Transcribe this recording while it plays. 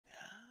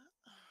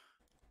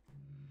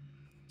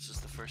This is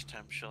the first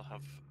time she'll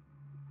have.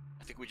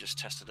 I think we just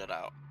tested it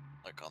out,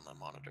 like on the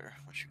monitor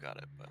when she got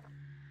it, but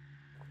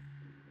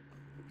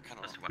kind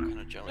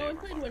of jelly Oh, I of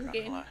her played monitor. one Not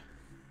gonna game. lie.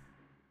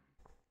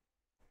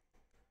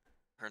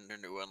 Her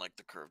new one, like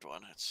the curved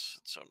one, it's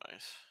so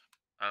nice.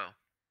 Oh.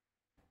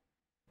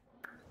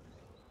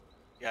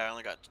 Yeah, I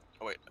only got.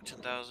 Oh wait,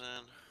 10,000.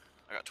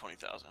 I got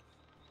 20,000.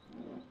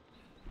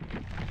 Okay.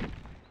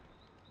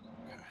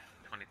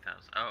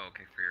 20,000. Oh,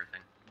 okay, for your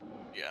thing.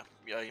 Yeah,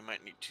 yeah. You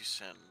might need to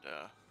send.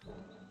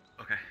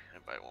 Okay.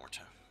 Invite one more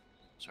time.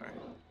 Sorry.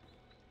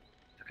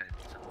 Okay.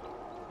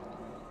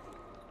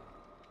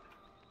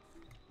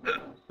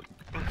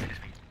 Excuse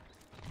me.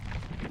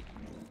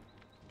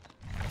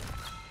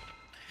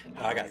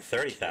 Oh, I got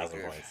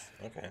 30,000 points.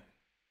 Okay.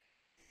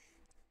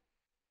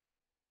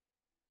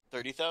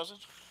 30,000?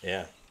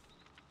 Yeah.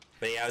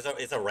 But yeah,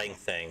 it's a rank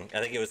thing. I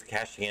think it was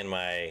cashing in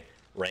my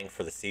rank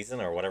for the season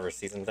or whatever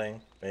season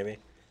thing, maybe.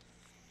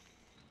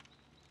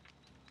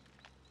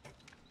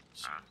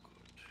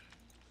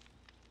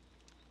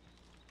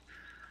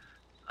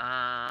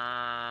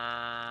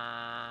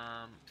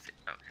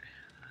 Okay.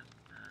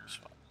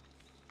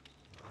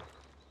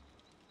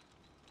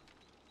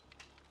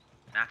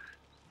 Map,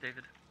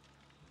 David.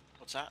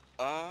 What's that?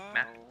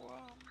 Map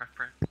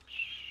preference.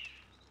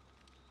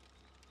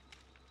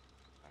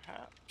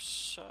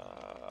 Perhaps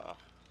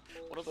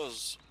one of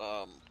those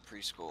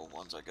preschool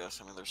ones, I guess.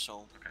 I mean, there's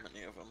so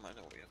many of them. I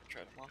know we haven't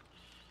tried them all.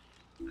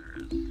 There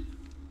is 2,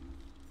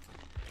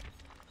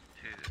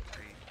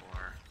 3,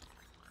 4,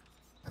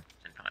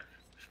 and 5.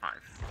 There's 5.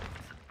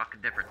 It's a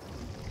fucking difference.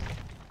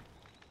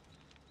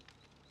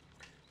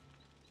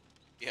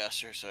 Yeah,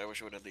 seriously, I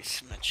wish I would at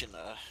least mention.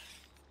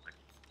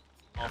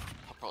 I'll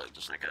probably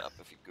just look it up.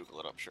 If you Google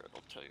it, I'm sure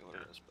it'll tell you what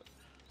it is. But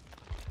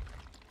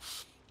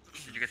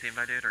did you get the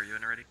invite, dude? Are you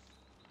in already?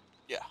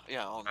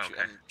 yeah, I'm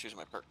choosing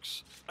my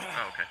perks. Oh,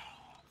 okay.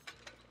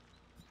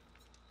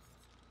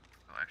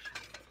 Oh,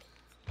 actually,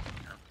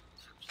 no,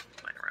 switch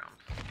the line around.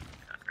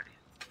 Not ready.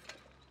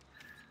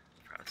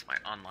 That's my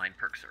online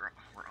perks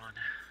we're on.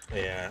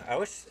 Yeah, I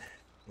wish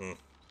I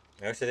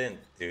didn't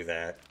do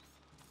that,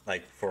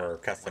 like for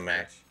custom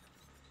match.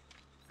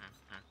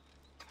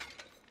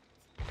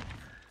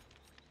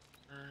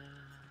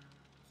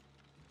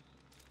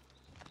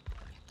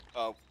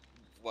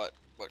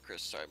 What,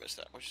 Chris? Sorry, I missed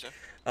that. What'd you say?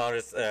 Oh,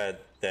 just that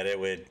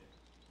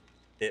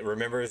it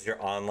remembers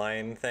your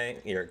online thing,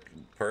 your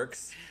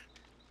perks.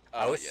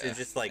 I wish it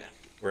just like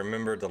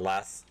remembered the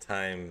last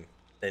time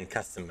in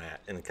custom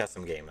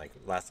game, like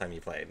last time you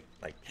played,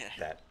 like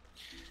that.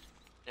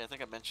 Yeah, I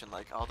think I mentioned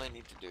like all they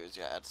need to do is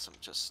add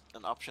just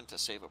an option to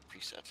save a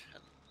preset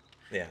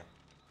and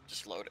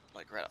just load it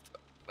like right off the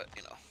bat. But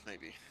you know,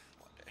 maybe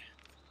one day.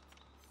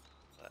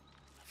 But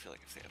I feel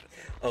like if they have it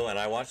there. Oh, and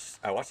I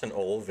watched an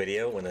old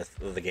video when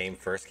the game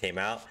first came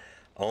out.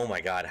 Oh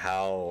my god,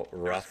 how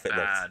rough it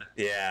looked.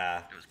 Yeah.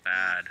 It was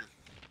bad.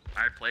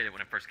 I played it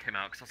when it first came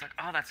out because I was like,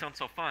 oh, that sounds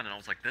so fun, and I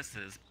was like, this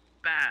is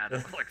bad.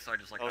 Like, so I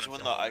just like. That was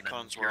when the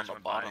icons were on the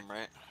bottom,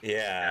 right?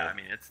 Yeah. Yeah, I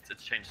mean, it's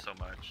changed so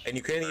much. And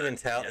you couldn't even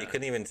tell. You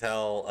couldn't even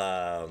tell.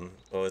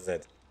 What was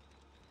it?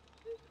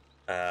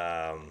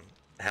 How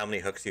many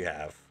hooks you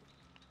have,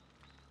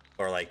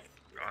 or like.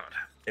 God.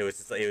 It was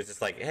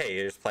just like, hey,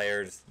 here's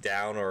players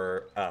down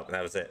or up, and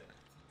that was it.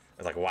 I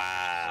was like,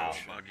 wow. So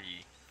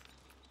buggy.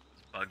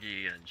 It's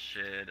buggy and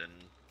shit, and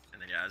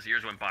then yeah, as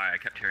years went by, I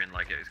kept hearing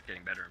like it was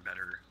getting better and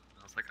better. And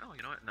I was like, oh,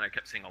 you know what? And then I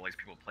kept seeing all these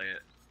people play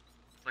it.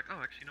 It's like,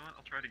 oh, actually, you know what?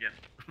 I'll try it again.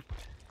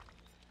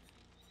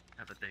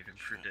 Now that they've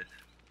improved it.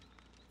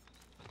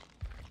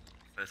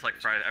 But it's like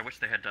Friday. I wish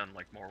they had done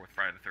like more with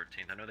Friday the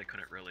 13th. I know they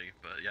couldn't really,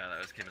 but yeah,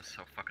 that game is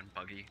so fucking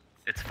buggy.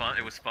 It's fun.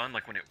 It was fun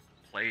like when it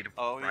played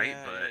right,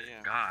 but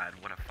God,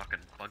 what a fucking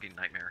buggy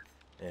nightmare.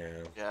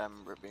 Yeah, I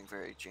remember it being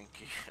very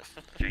janky.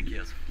 Janky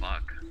as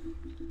fuck.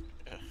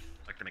 Yeah.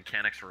 Like the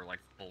mechanics were like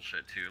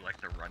bullshit too.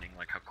 Like the running,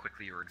 like how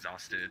quickly you were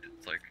exhausted.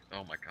 It's like,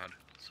 oh my god,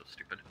 so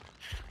stupid.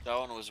 That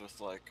one was with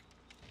like,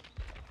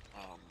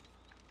 well,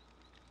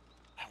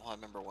 I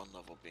remember one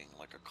level being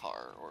like a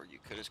car, or you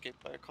could escape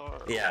by a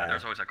car. Yeah,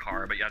 there's always a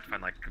car, but you have to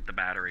find like the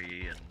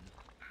battery and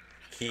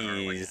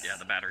keys. Like, yeah,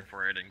 the battery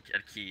for it and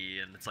a key,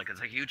 and it's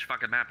a huge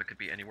fucking map. It could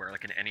be anywhere,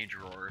 like in any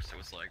drawer. So it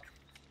was like,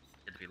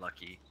 you had to be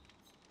lucky.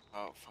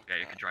 Oh fuck. Yeah,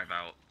 you could drive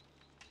out.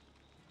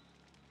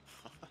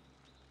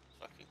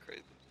 Fucking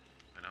crazy.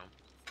 I know.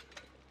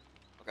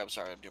 Okay, I'm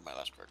sorry. I'm doing my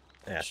last perk.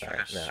 Yeah, sorry.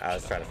 No, I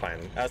was trying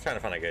to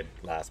find a good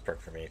last perk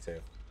for me too.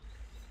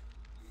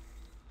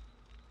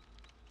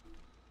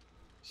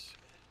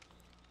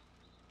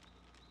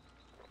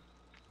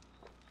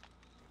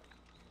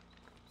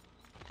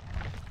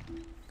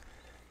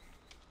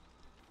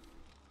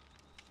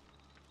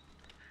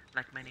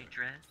 Like my new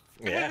dress.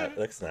 Yeah, it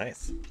looks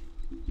nice.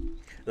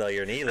 Though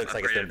your knee looks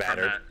like it's been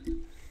battered.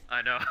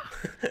 I know.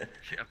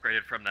 She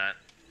upgraded from that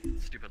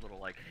stupid little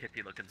like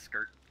hippie looking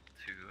skirt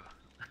to.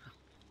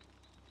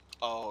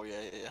 Oh yeah.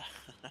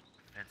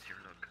 Fancier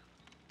look.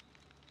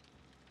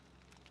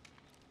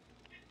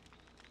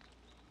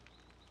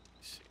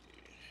 Let's see.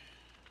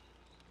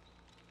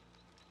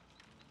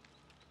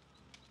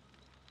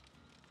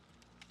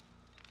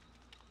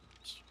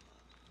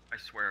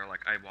 swear,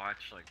 like I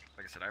watch, like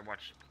I said, I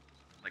watch,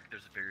 like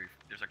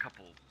there's a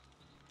couple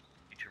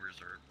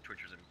YouTubers or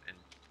Twitchers and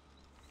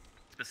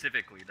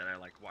specifically that I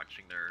like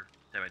watching their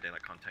day-by-day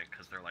like content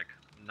because they're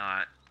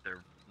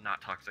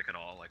not toxic at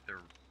all. Like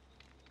they're,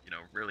 you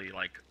know, really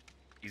like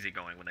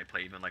easygoing when they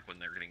play, even like when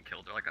they're getting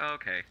killed. They're like, oh,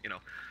 okay, you know,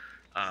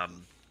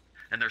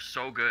 and they're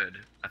so good.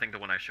 I think the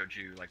one I showed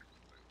you, like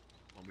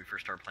when we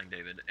first started playing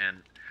David, and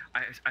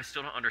I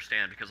still don't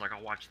understand because like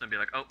I'll watch them be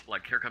like, oh,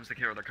 like here comes the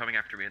killer, they're coming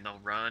after me, and they'll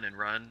run and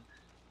run,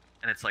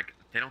 and it's like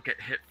they don't get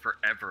hit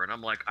forever, and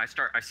I'm like, I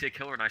see a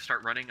killer and I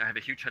start running, I have a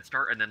huge head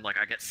start, and then like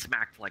I get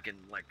smacked like in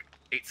like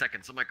 8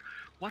 seconds. I'm like,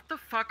 what the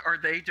fuck are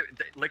they doing?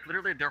 Like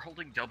literally they're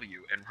holding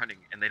W and running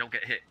and they don't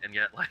get hit, and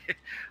yet like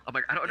I'm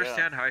like, I don't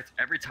understand how it's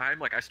every time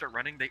like I start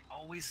running they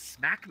always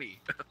smack me.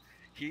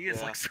 He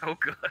is like so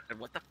good.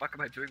 What the fuck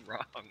am I doing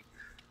wrong?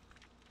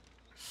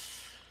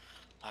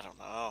 I don't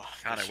know.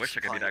 God, I wish I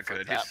could be that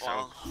good.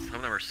 Some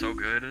of them are so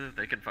good.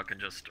 They can fucking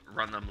just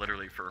run them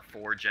literally for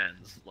 4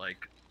 gens.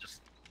 Like,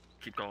 just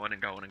keep going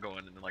and going and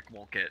going, and then like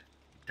won't get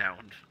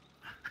downed.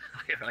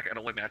 Like, I can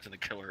only imagine the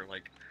killer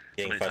like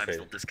so many times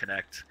they'll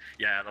disconnect.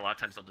 Yeah, a lot of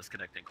times they'll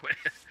disconnect and quit.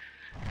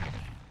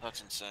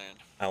 That's insane.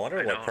 I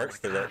wonder what perks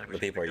the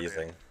people are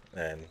using.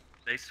 And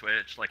they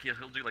switch. Like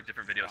he'll do like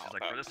different videos. He's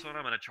like, for this one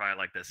I'm gonna try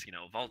like this, you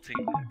know, vaulting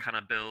kind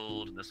of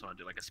build, and this one I'll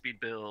do like a speed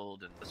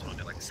build, and this one I'll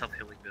do like a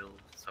self-healing build.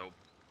 So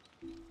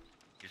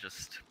he's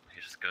just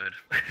good.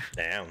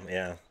 Damn,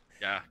 yeah.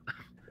 Yeah.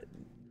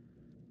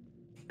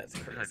 That's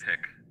what crazy. did I pick?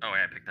 Oh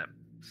yeah, I picked that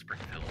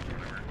Springfield or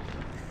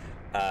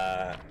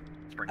whatever.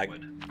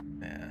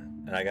 Springwood. Yeah,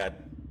 and I got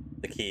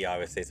the key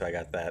obviously, so I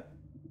got that.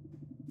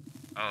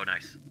 Oh,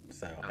 nice.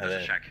 So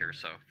there's a shack here,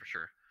 so for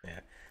sure. Yeah,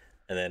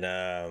 and then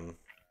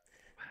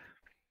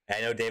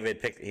I know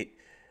David picked.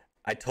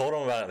 I told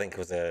him about it, I think it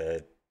was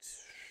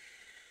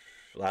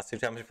last 2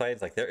 times we played.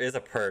 It's like there is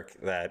a perk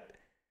that,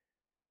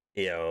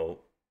 you know,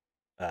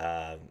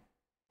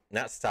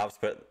 not stops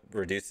but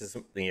reduces,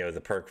 you know,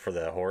 the perk for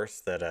the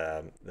horse that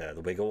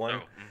the wiggle one.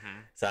 Oh,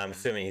 so I'm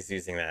assuming he's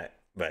using that,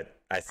 but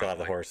I still have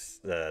the horse,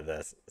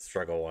 the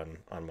struggle one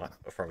on my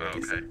from me.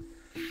 Okay.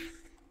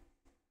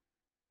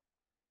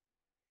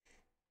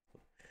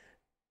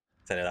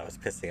 So I know that was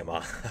pissing him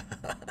off.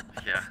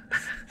 Yeah.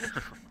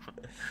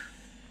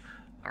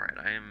 All right,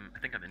 I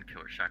think I'm in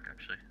Killer Shack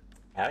actually.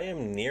 I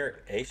am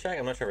near A Shack.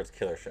 I'm not sure if it's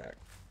Killer Shack.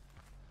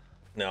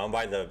 No, I'm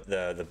by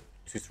the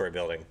 2-story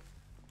building.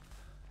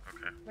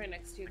 Okay. Right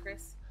next to you,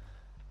 Chris.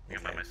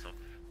 I'm by myself.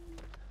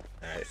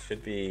 Alright, it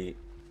should be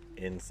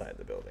inside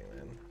the building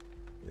then.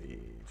 The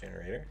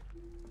generator.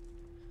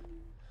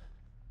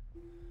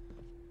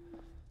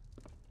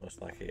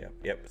 Most likely, yep.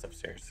 Yep, it's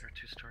upstairs. Is there a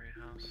 2-story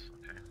house?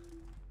 Okay.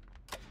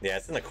 Yeah,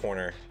 it's in the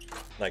corner,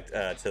 like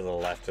to the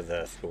left of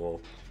the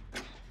school.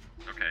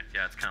 Okay,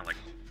 yeah, it's kind of like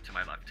to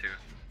my left too.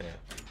 Yeah.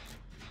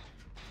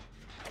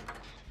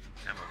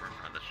 I'm over in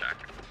front of the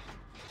shack.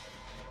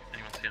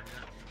 Anyone see him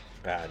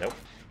yet? Nope.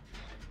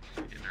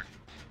 Either.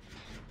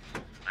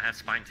 I have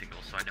spine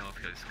tingles, so I know if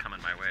he's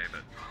coming my way,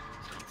 but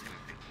still don't see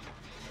anything.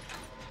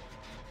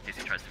 In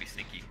case he tries to be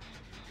sneaky.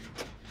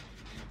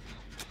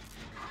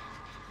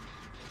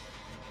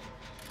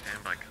 Okay,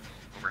 I'm like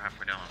over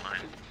halfway down on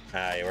mine.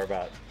 Yeah,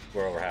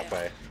 we're over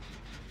halfway.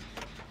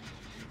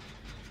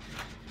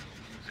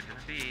 Who's it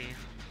gonna be?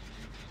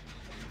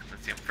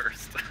 Let's see him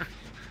first.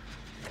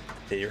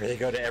 Did you really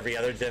go to every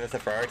other gen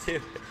except for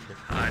R2?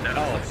 I know.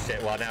 Oh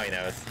shit, well now he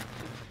knows.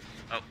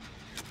 Oh,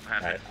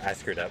 what happened? I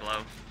screwed up.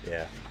 Hello?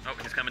 Yeah. Oh,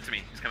 he's coming to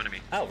me. He's coming to me.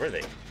 Oh,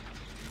 really?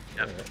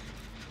 Yep.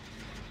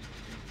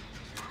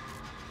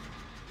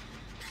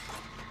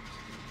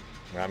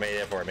 Well, I made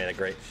it for it. I made a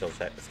great skill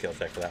check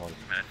for that one.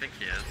 I mean, I think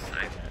he is.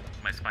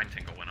 My spine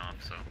tingle went off,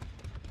 so...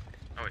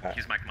 Oh,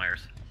 he's Mike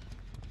Myers.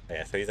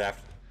 Yeah, so he's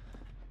after...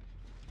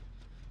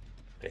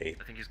 I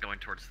think he's going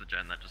towards the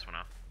gen that just went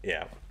off.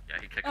 Yeah. Yeah,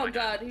 he kicked Oh my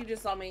god, gen. he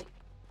just saw me.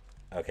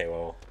 Okay,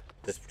 well,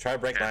 just try to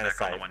break line of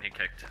back on sight. the one he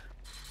kicked.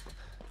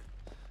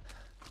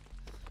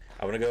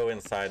 I'm gonna go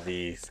inside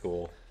the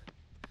school.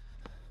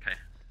 Okay.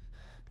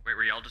 Wait,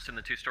 were y'all just in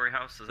the 2-story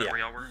house? Is that where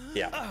y'all were?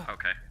 Yeah.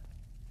 Okay.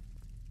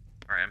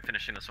 Alright, I'm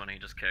finishing this one he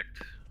just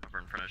kicked over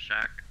in front of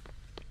Shack.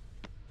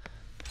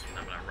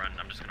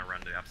 I'm just gonna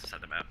run to the opposite side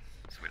of the map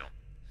so we don't...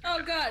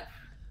 Oh god!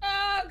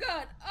 Oh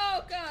god!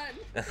 Oh god!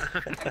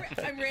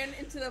 I ran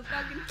into the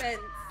fucking fence.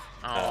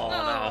 Oh, no.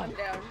 I'm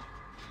down.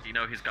 You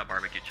know he's got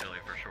barbecue chili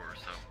for sure,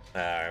 so...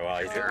 Alright, well,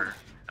 he's here.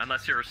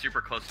 Unless you're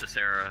super close to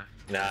Sarah.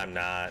 No, I'm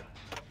not.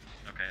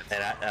 Okay.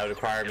 And that would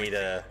require me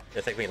to...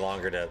 It'd take me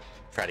longer to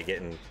try to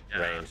get in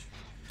range.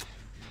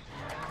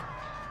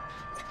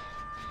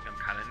 I'm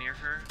kind of near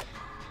her.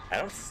 I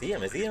don't see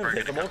him. Is he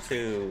invisible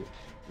to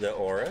the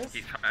auras?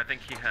 I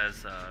think he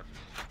has,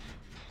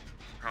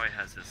 probably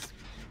has his...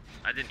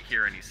 I didn't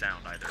hear any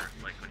sound either,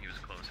 like when he was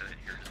close, I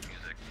didn't hear his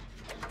music.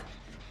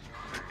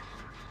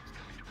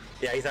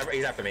 Yeah, he's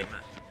after me.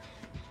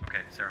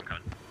 Okay, Sarah, I'm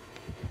coming.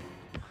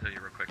 I'll tell you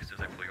real quick as soon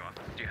as I pull you off.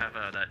 Do you have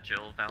that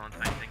Jill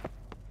Valentine thing?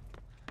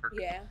 Perk?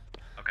 Yeah.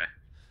 Okay.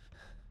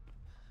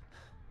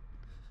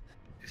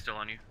 Is he still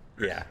on you?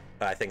 Yeah,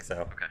 I think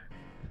so. Okay.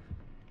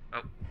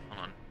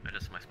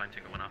 My spine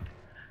tingle went off.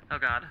 Oh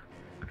god.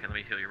 Okay, let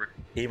me heal you.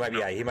 He might be.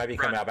 Yeah, he might be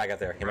coming out back out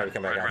there. He might be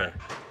coming back out there.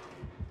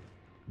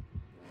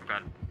 Oh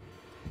god.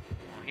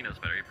 Well, he knows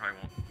better. He probably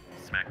won't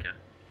smack you.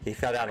 He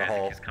fell down the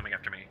hole. He's coming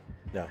after me.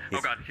 No.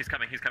 Oh god, he's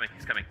coming. He's coming.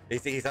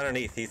 He's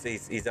underneath.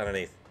 He's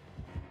underneath.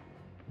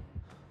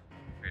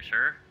 Are you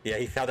sure? Yeah,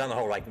 he fell down the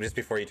hole like just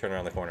before you turn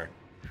around the corner.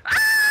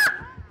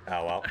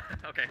 Oh well.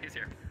 Okay, he's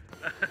here.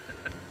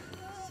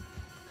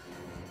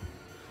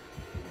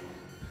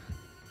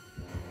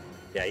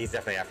 Yeah, he's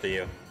definitely after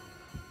you.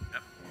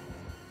 Yep.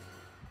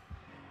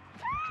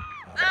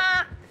 Okay.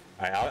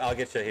 Alright, I'll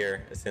get you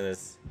here as soon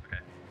as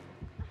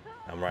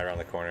I'm right around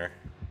the corner.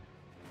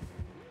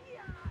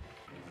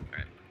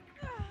 Alright.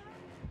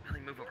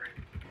 Really move over.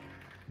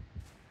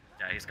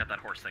 Yeah, he's got that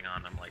horse thing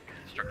on. I'm like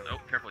struggling. Oh,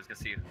 careful, he's gonna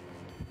see you.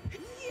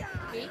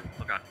 Me?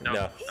 Oh god, no.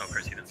 No. Oh,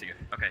 Chris, he didn't see you.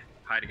 Okay,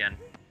 hide again.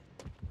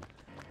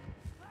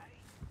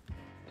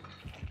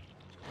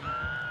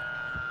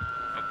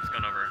 Oh, he's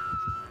going over.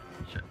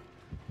 Shit.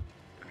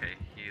 Okay,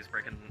 he's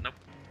breaking. Nope.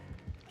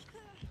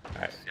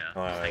 Alright.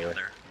 Yeah, just hang in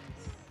there.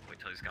 Wait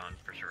till he's gone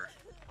for sure.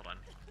 Hold on.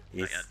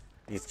 Not yet.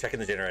 He's checking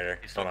the generator.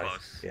 He's so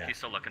close. Yeah. He's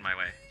still looking my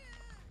way.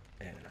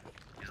 Yeah.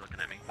 He's looking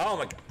at me. Oh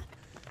my god.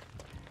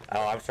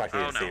 Oh, I'm shocked he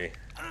didn't see me.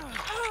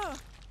 Oh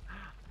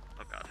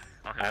god.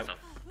 I'll hit myself.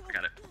 I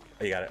got it.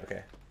 Oh, you got it?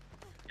 Okay.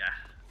 Yeah.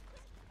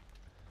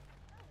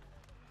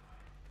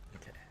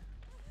 Okay.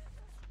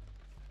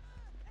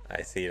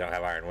 I see you don't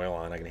have Iron Will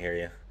on. I can hear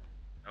you.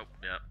 Oh,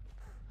 yeah.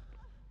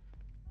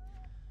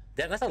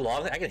 Damn, that's a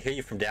long. I can hear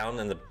you from down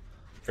in the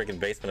freaking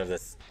basement of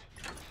this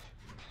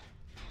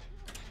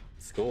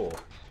school.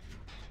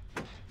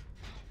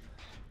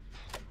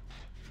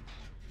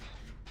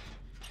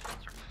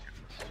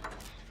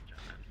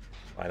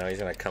 I know he's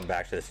gonna come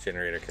back to this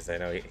generator because I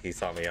know he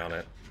saw me on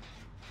it.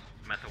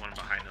 I'm at the one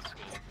behind the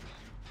school.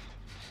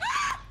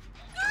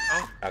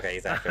 Oh. Okay,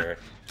 he's after her.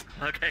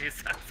 Okay,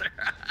 he's after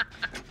her.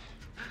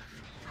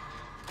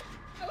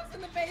 I was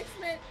in the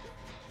basement.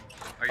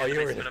 Are you Oh, in you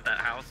the were basement of that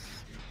house?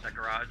 That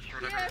garage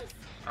or whatever? Yes.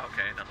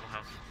 Okay, that little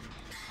house.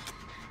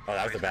 Oh,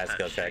 that was a He's bad got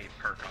skill that check. shitty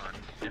perk on.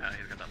 Yeah,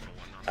 he's got that little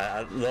one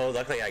on.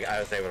 Luckily, I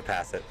was able to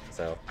pass it,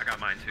 so. I got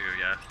mine too,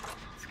 yeah.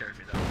 It scared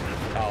me though.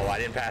 Oh, I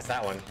didn't pass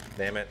that one.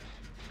 Damn it.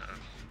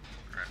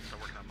 Alright, still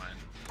working on mine.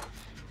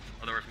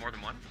 Oh, there was more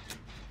than one?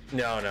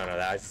 No,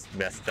 I just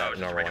messed Oh, up. just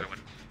a Normal regular one.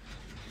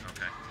 one.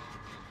 Okay.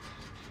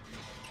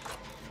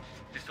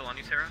 He's still on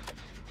you, Sarah?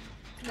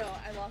 No,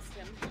 I lost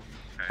him.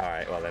 Okay.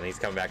 Alright, well then he's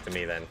coming back to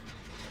me then.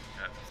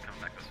 Yeah, he's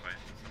coming back this way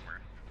somewhere.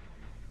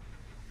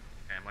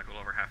 Okay, I'm like a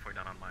little over halfway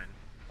down on mine.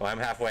 Well, I'm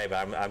halfway,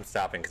 but I'm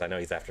stopping because I know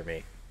he's after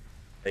me.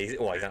 He's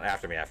not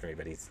after me,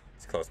 but he's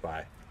close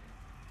by.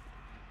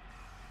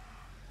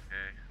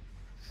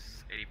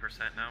 Okay.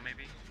 80% now,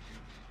 maybe?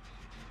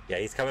 Yeah,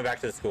 he's coming back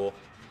to the school.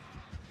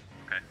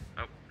 Okay.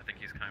 Oh, I think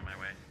he's coming my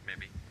way,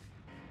 maybe.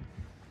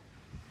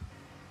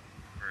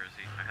 Where is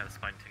he? I had a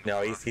spine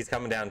tingle. No, he's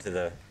coming down to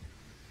the...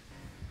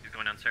 He's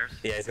going downstairs?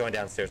 Yeah, he's going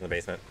downstairs in the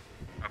basement.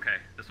 Okay,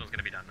 this one's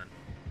gonna be done then.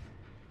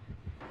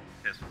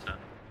 Okay, this one's done.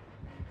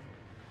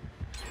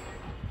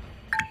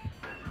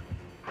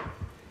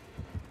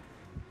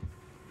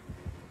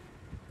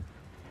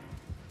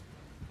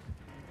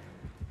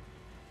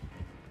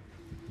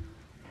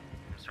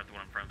 I'm gonna start the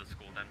one in front of the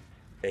school then.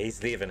 Yeah,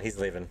 he's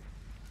leaving.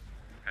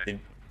 Okay.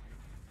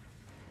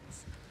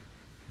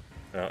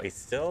 No, he's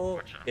still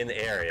in the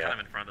area. I'm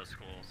kind of in front of the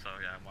school, so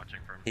yeah, I'm watching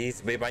for him. He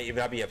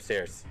might be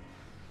upstairs.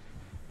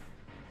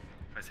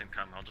 If I see him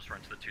come, I'll just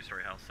run to the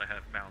two-story house. I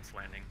have balanced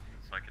landing,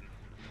 so I can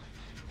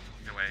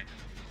get away.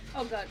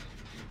 Oh god.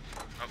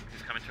 Oh,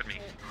 he's coming toward me.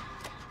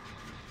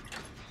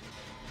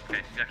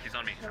 Okay, yeah, he's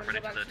on me. I'm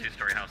running to the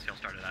two-story house he'll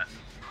start it at.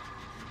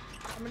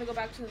 I'm gonna go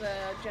back to the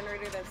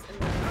generator that's in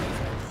the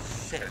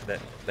basement. Shit,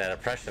 that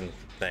oppression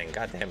thing.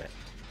 God damn it.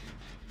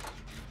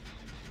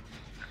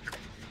 After me.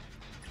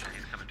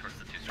 He's coming towards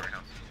the two-story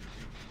house.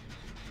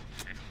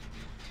 Okay.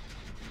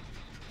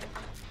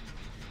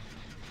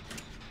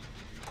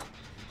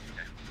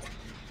 Okay.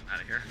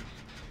 Out of here.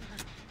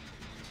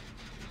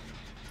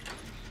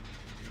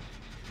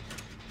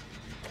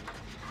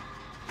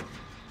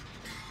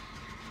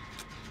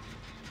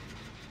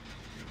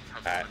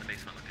 How's the one in the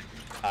basement looking?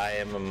 I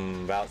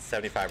am about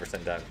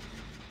 75% done.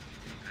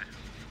 Okay.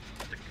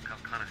 I'll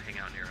kind of hang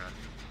out near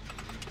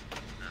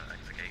the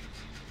exit gate.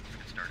 We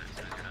can start it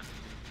so you're done.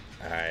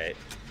 Alright.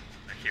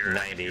 I hear it.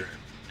 90. Yeah.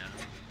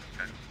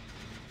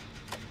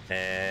 Okay.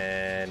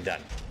 And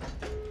done.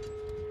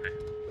 Okay.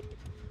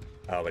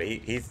 Oh, but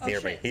he's Oh,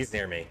 near me. shit. He's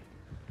near me.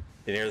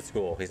 He's near the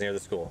school. He's near the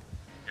school.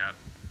 Yeah.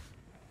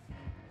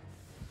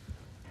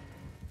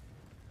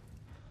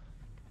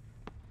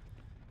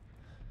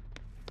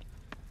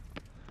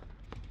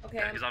 Okay,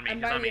 Okay, he's on me. I'm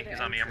He's by on the me. other He's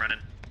on me. I'm exit.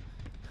 running.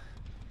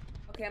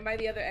 Okay, I'm by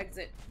the other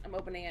exit. I'm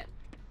opening it.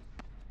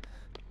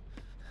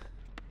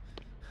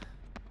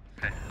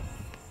 Okay.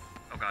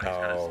 Oh god, he's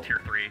got Oh. his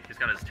tier 3. He's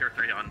got his tier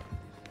 3 on.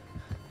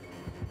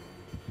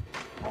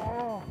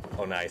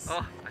 Oh, nice.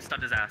 Oh, I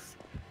stunned his ass.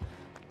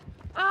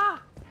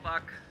 Ah,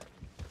 fuck.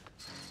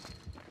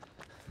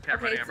 Okay, I'm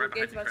Okay, running. so I'm the right behind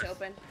gate's you, about to Chris.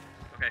 open.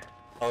 Okay.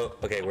 Oh,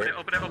 okay.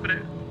 Open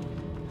it.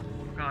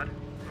 Oh god.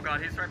 Oh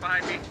god, he's right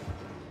behind me.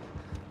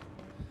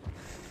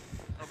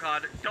 Oh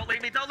god, don't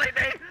leave me! He's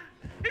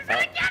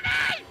gonna get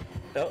me!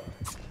 Oh.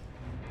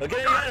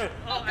 Okay, god.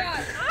 Oh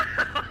god!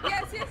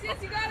 Yes,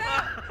 you got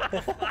out!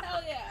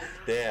 Hell yeah!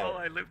 Damn. Oh,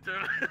 I looped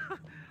him.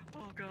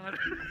 Oh god.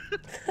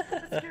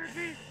 That scared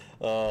me.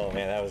 Oh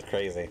man, that was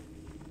crazy.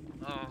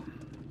 Oh,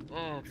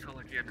 I'm so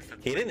lucky I missed that.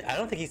 He didn't. I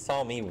don't think he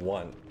saw me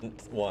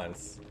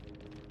once.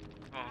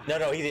 Oh.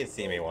 No, he did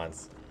see me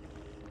once.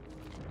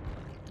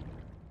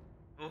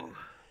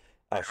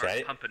 Oh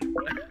shit!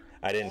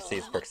 I didn't see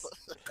his perks.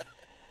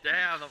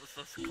 Damn, that was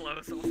so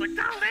close. I was like,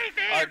 don't leave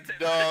me! I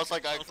know. I was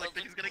like,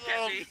 he's gonna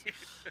get me.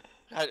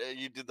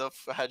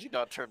 Had you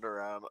not turned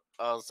around,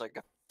 I was like,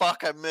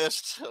 fuck, I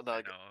missed. And I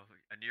know.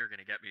 I knew you were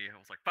gonna get me. I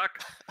was like,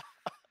 fuck.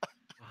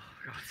 Oh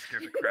god, it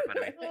scared the crap out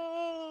of me.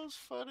 Oh, it was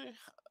funny.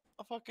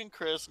 Fucking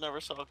Chris,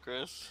 never saw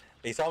Chris.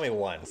 He saw me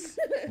once,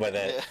 but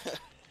then, Yeah.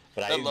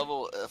 but That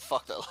level,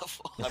 fuck that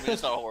level. I mean,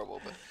 it's not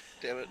horrible, but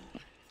damn it.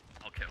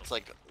 Okay. It's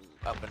like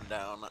up and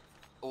down.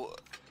 Oh,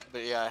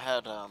 but yeah, I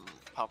had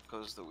Pop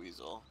Goes the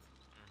Weasel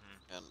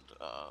and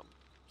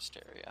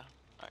Hysteria.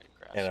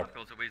 Pop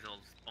Goes the Weasel's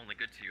only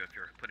good to you if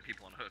you're putting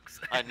people on hooks.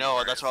 I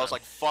know, that's why I was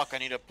like, fuck, I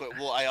need to put.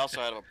 Well, I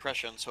also had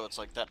oppression, so it's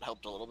like that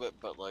helped a little bit,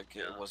 but like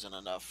it wasn't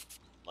enough.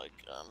 Like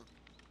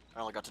I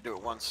only got to do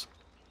it once.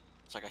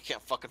 It's like I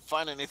can't fucking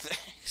find anything.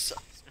 So,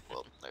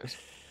 well, there's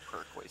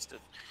perk wasted.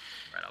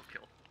 Right, I'll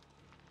kill.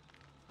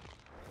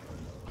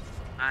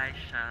 I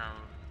shall.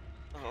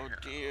 Oh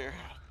dear.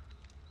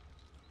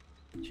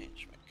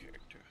 Change my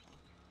character.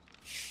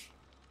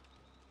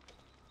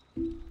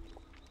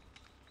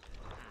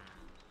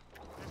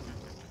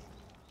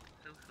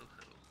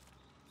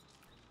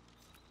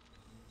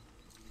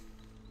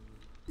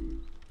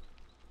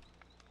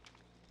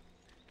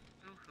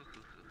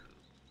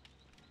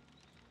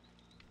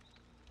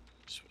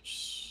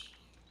 Switch.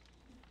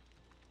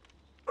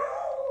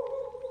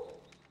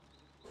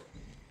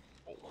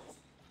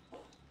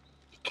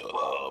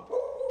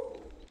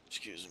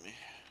 Excuse me.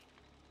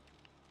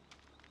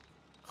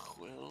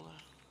 Quill.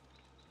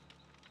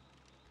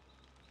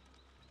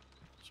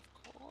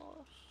 Of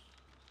course.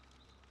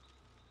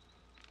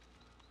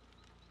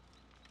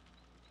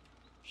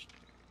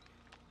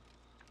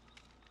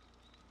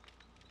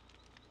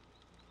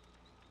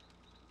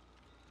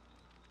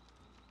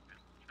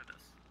 Try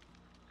this.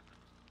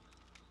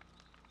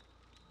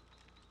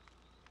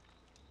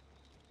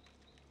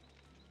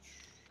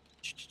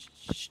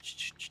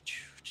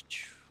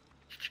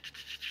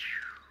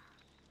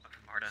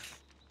 Fucking Marta.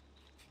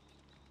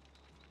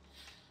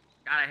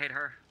 God, I hate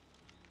her.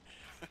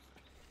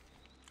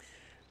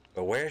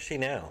 But where is she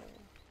now?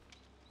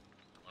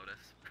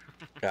 Lotus.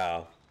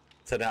 Oh,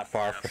 so not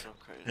far Yeah, from. so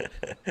crazy.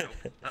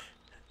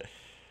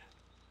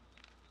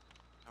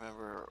 I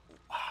remember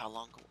how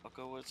long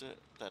ago was it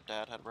that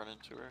Dad had run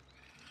into her?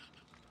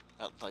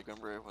 Like,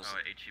 remember it was. Oh,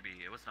 HEB.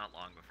 It was not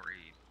long before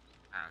he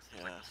passed.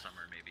 It was like the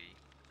summer, maybe.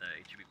 The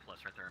HEB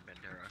Plus right there in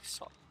Bandera.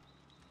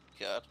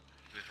 God.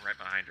 He was right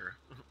behind her.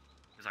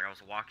 He was like, I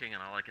was walking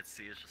and all I could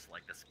see is just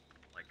like this,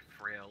 like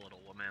frail little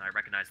woman. I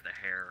recognized the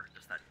hair,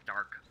 just that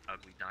dark,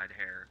 ugly dyed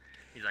hair.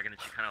 He's like, and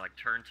then she kind of like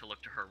turned to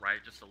look to her right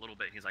just a little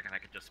bit. He's like, and I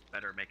could just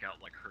better make out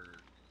like her,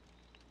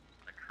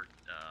 what's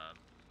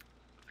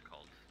it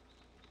called?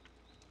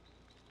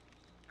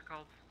 What's it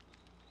called?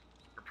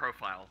 Her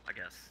profile, I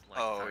guess. Like,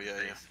 Oh, yeah.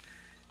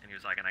 And he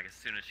was like, and as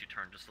soon as she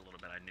turned just a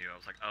little bit, I knew. I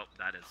was like, oh,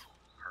 that is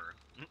her.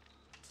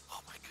 Oh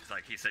my god. He's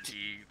like, he said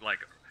he like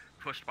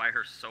pushed by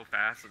her so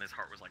fast, and his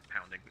heart was like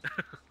pounding.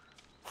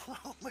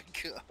 Oh my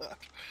god.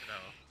 No.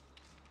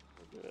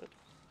 Oh good.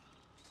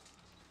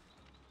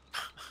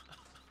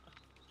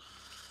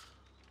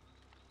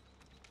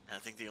 And I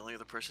think the only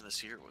other person to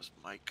see her was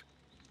Mike.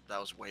 That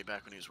was way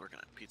back when he was working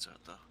at Pizza Hut,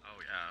 though. Oh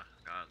yeah,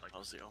 God, like That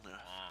was the only.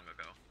 long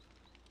ago.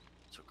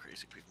 So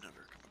crazy, we've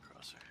never come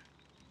across her.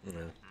 No.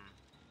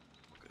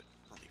 Well, good.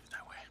 I'll leave it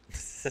that way.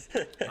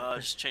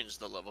 Just change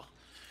the level.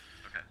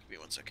 Okay. Give me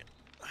 1 second.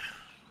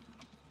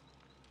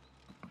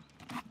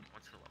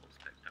 Once the level's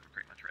picked, I'm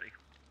pretty much ready.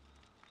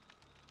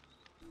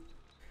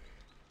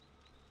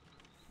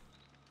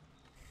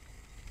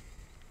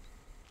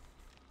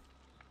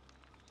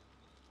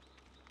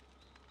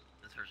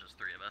 Since there's just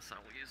 3 of us,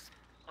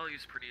 I'll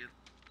use pretty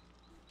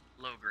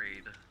low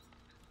grade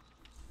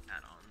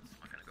add-ons. I'm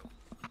not gonna go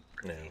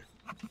crazy. No.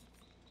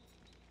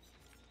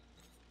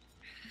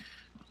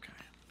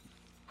 Okay.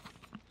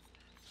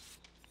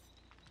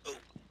 Oh.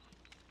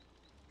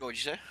 What would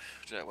you say?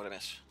 What I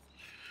miss?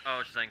 Oh, I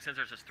was just saying, since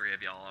there's just 3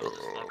 of y'all,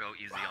 I'll go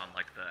easy on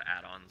like the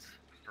add-ons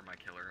for my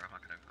killer. I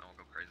won't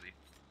go crazy.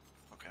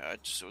 Okay, I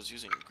was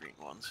using green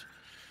ones.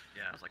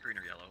 Yeah, I was like green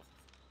or yellow.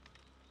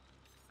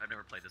 I've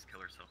never played this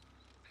killer, so.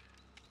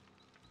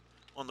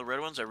 On the red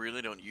ones, I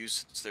really don't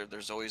use.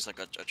 There's always like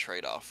a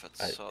trade-off.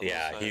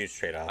 Yeah, huge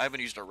trade-off. I haven't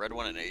used a red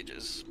one in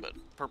ages, but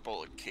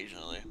purple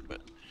occasionally.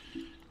 But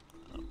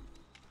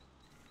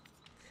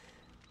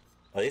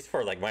At least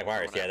for like Mike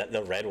Myers, yeah,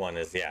 the red one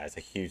is it's a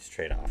huge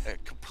trade-off.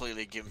 It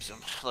completely gives him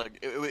like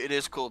it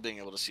is cool being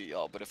able to see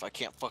y'all, but if I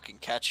can't fucking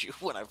catch you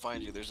when I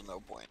find you, there's no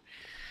point.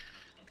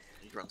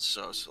 He runs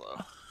so slow.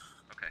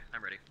 Okay,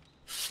 I'm ready.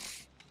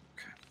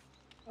 Okay.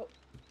 Oh,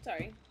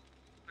 sorry.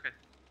 Okay.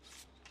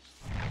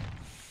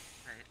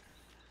 Alright.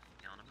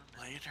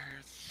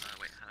 Later.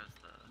 Wait, how's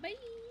the... Bye.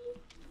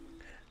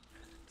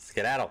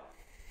 Skedaddle.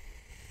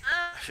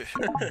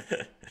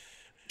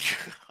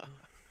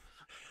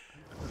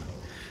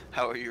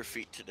 How are your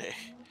feet today?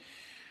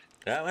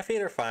 My feet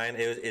are fine.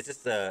 It's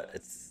just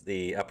it's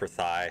the upper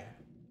thigh.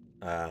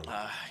 I'm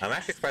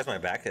actually surprised my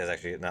back is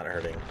actually not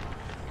hurting.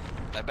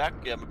 My back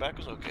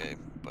is okay,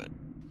 but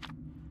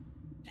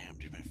damn,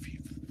 dude, my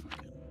feet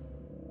fucking.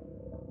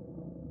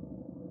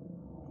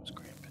 I was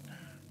cramping.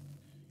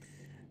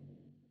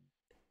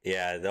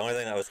 Yeah, the only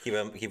thing that was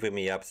keeping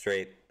me up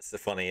straight, so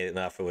funny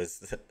enough, it was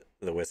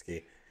the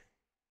whiskey.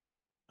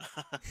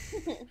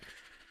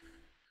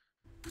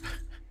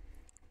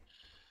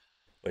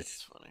 Which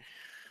It's funny.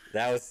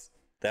 that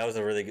was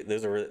a really good.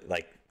 Those are really,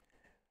 like,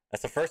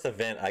 that's the first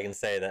event I can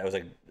say that was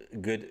a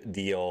good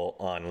deal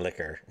on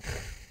liquor.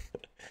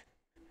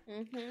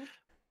 Mhm.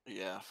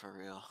 Yeah, for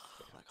real.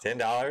 Like,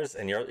 $10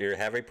 and you're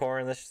heavy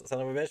pouring this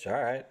son of a bitch. All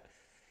right.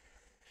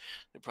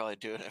 they're probably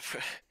doing it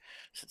for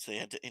since they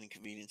had to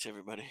inconvenience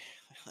everybody.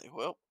 Like,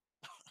 well,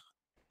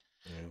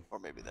 or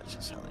maybe that's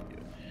just how they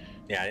do it.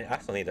 Yeah, I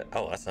also need to.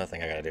 Oh, that's another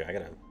thing I gotta do. I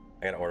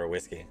gotta order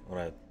whiskey.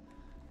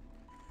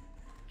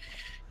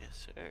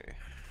 Yes, sir.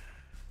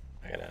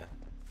 I gotta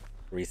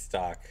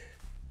restock.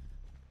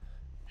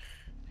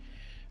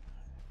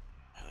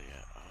 Hell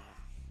yeah.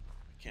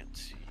 I can't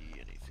see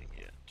anything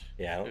yet.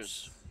 Yeah.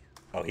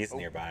 Oh, he's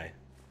nearby.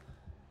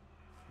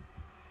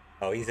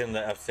 Oh, he's in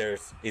the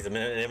upstairs. He's a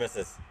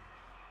nemesis.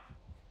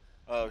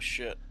 Oh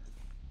shit.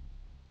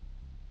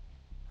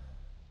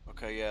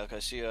 Okay, yeah. I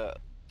see.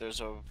 There's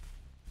a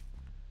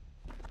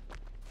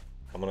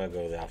I'm gonna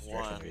go to the opposite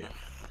direction of you.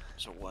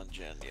 There's a 1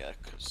 gen, yeah,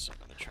 because I'm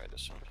gonna try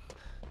this one.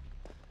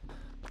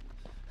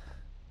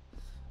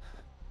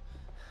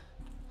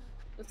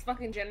 This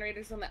fucking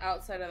generator's on the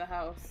outside of the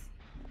house.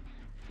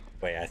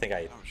 Wait, I think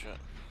I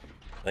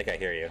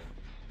hear you.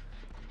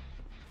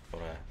 I'm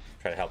gonna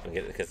try to help him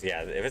get it, because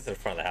if it's in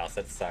front of the house,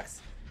 that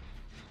sucks.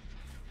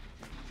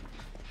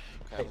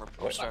 Okay,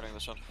 I'm starting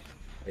this one.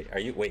 Wait, are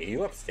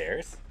you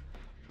upstairs?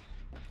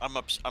 I'm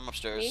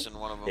upstairs in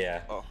one of them.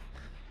 Yeah. Oh.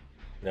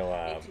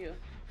 No. Me too.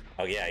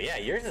 Oh yeah.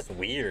 Yours is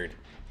weird.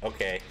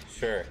 Okay,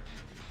 sure.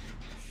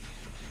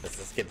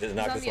 Let's get this.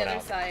 Knock this one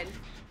out. He's on the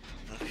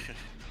other side.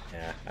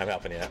 Yeah, I'm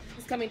helping you.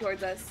 He's coming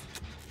towards us.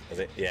 Is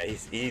it? Yeah,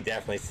 he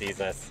definitely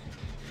sees us.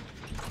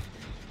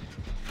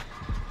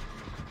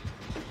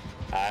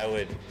 I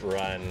would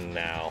run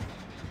now.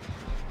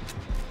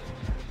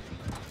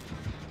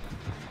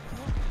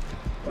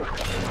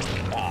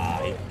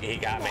 Ah, he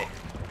got me.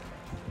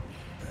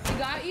 He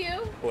got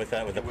you? With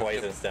the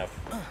poison stuff.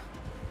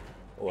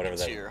 Whatever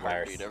see your that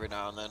virus. heartbeat every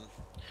now and then.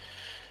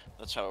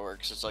 That's how it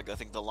works. It's like, I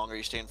think the longer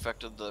you stay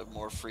infected, the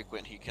more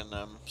frequent he can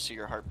see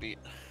your heartbeat.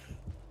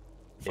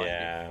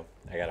 Yeah,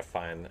 I gotta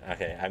find.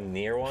 Okay, I'm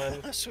near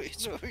one.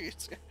 Sweet.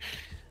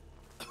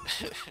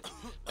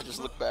 I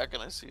just look back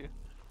and I see you.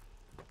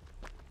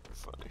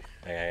 Funny.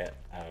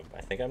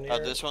 I think I'm near.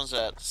 This one's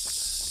at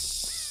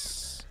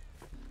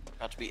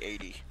got to be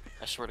 80.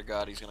 I swear to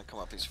God, he's gonna come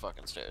up these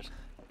fucking stairs.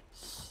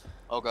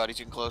 Oh God, he's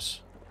getting close.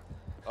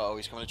 Oh,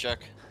 he's coming to check.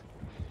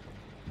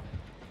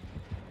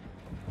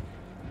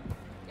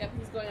 Yep,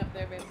 he's going up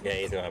there, baby. Yeah,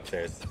 he's going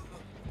upstairs.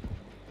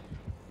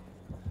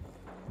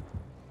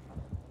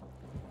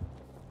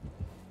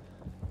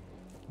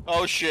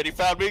 Oh shit, he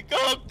found me.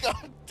 Oh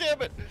God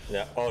damn it.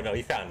 No, oh no,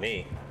 he found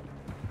me.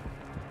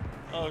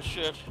 Oh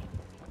shit.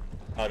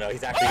 Oh no,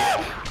 he's actually.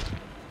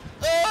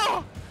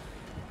 Oh!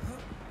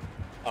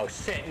 Oh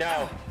shit,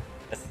 no.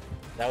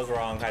 That was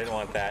wrong. I didn't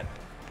want that.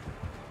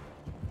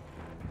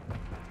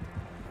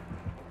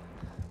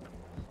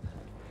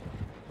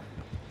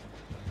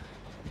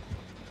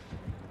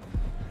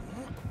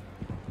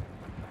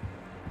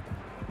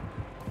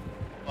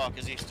 Fuck,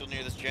 is he still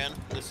near this gen?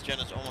 This gen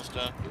is almost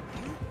done.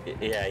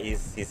 Yeah,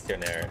 he's still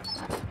there.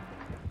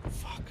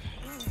 Fuck.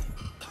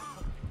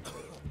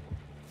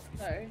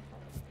 Sorry.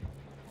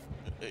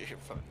 You're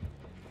fine.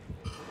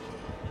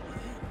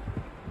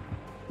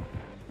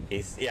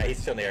 He's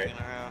still near it.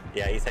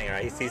 Yeah, he's hanging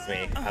around. He sees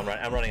me. I'm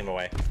running him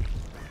away.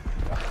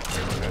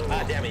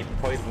 Ah, damn it, he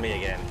poisoned me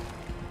again.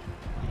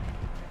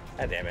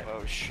 Ah, damn it.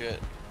 Oh shit.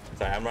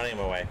 Sorry, I'm running him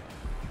away.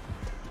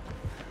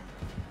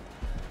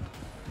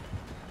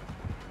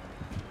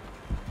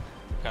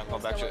 Okay, I'm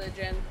going back to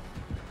it.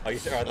 Oh, you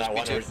started on that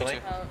one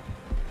originally?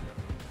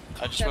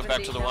 I just went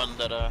back to the one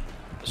that, as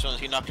soon as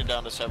he knocked it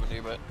down to 70,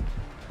 but...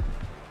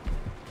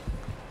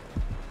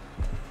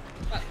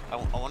 I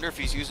wonder if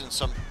he's using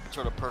some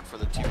sort of perk for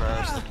the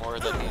T-virus the more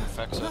that he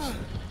infects us.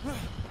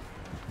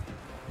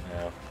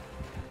 No.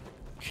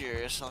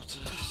 Curious not to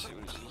see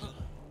what he's using.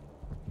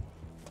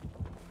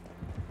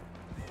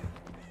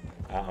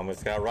 I'm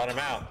just gonna run him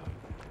out.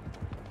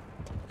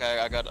 Okay,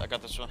 I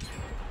got this one.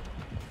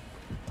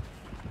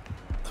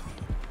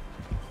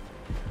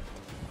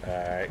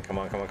 Alright, come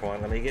on, come on, come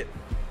on. Let me get...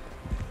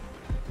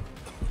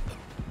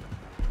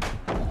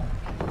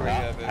 Where you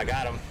at, baby? I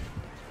got him.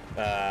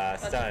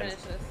 Stunned. Finish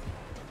this.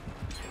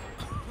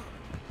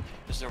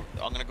 Is there?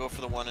 I'm gonna go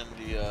for the one in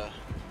the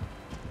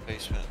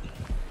basement.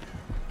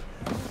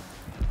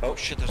 Oh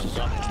shit! There's a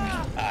zombie in the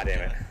basement. Ah, damn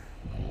it.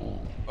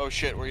 Oh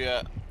shit! Where you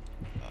at?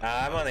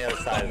 I'm on the other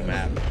side of the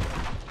map.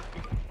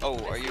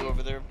 Oh, are you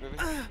over there, baby?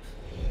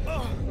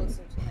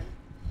 Closer to him.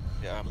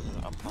 Yeah, I'm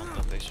on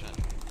the basement.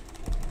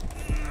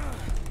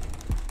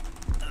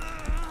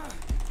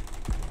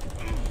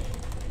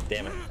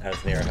 Damn it, that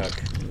was near a hook.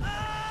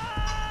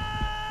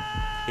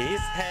 He's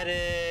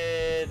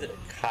headed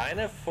kind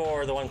of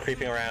for the one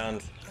creeping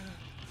around.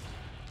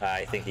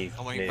 I think he.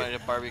 I want you to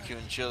barbecue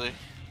and chili.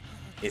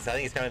 I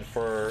think he's coming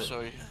for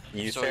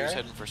you, so Sarah? he's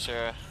heading for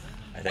Sarah.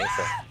 I think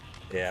so.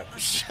 Yeah.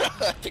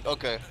 I think,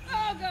 okay.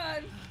 Oh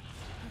god!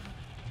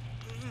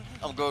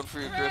 I'm going for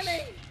you, Chris.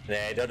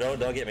 Running! Nah,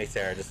 don't get me,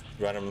 Sarah. Just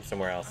run him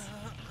somewhere else.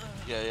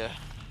 Yeah, yeah.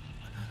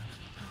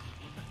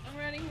 I'm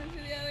running him to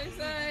the other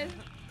side.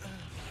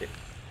 Yeah.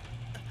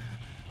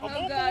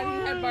 Oh god,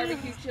 he had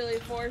barbecue chili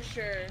for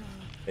sure.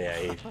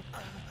 Yeah,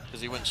 Because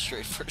he went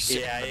straight for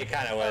Sarah. yeah, he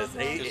kind of was.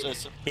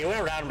 He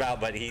went roundabout,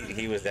 but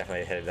he was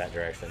definitely headed that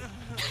direction.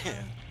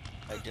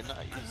 I did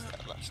not use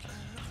that last time.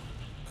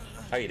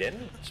 Oh, you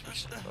didn't?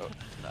 Oh,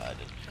 no, I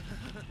didn't.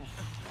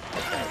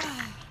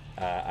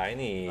 I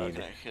need. Oh,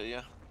 can I kill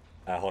you?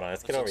 Hold on,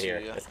 let's get over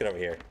here. Let's get over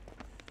here.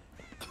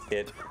 Let's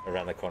get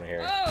around the corner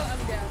here. Oh,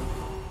 I'm down.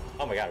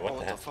 Oh my god,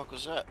 what the fuck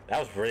was that? That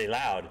was really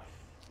loud.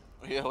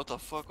 Yeah, what the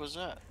fuck was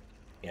that?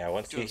 Yeah,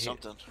 once you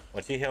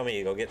heal me,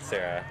 you go get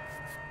Sarah.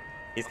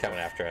 He's coming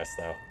after us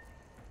though.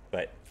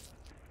 But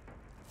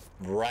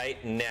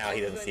right now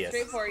he doesn't see us.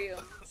 Straight for you.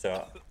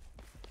 So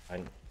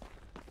I'm...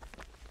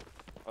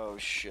 Oh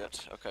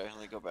shit. Okay, let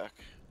me go back.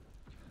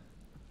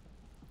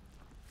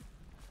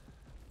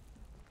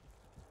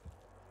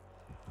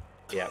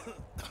 Yeah.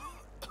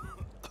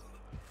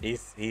 He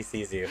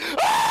sees you.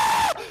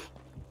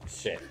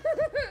 Shit.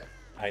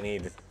 I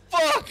need.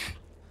 Fuck!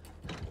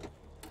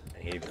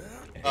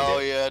 Oh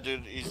yeah,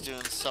 dude, he's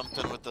doing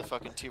something with the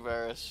fucking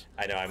T-virus.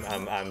 I know.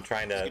 I'm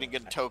trying to. He's gonna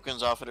get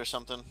tokens off it or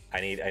something.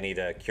 I need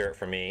a cure it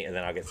for me, and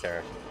then I'll get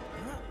Sarah.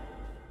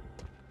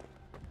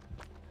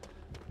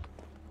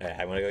 Okay,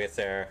 I'm gonna go get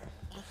Sarah.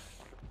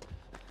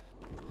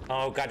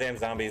 Oh goddamn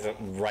zombies are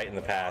right in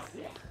the path.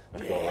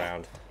 Let's go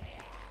around.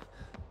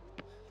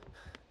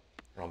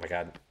 Oh my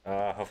god.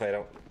 Hopefully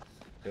I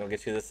don't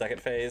get you the second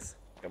phase.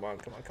 Come on,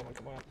 come on, come on,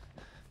 come on.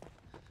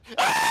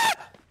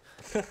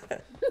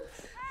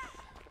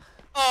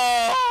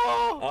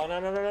 Oh no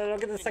no no no! Don't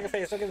get the second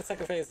phase! Don't get the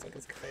second phase! Don't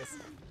get the second phase!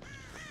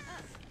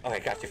 Oh, I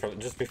got you from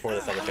just before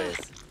the second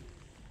phase.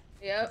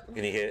 Yep.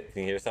 Can you hear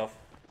yourself?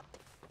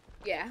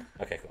 Yeah.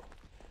 Okay, cool.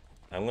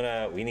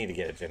 We need to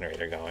get a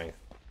generator going.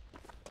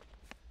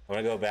 I'm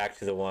gonna go back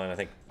to the one, I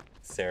think,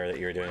 Sarah, that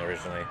you were doing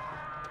originally.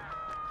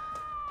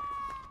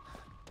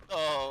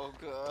 Oh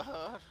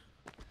god.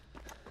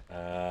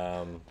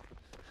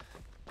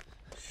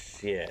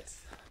 Shit.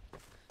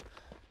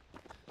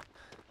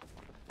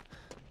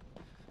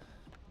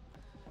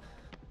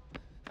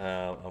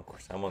 Of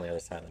course, I'm on the other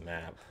side of the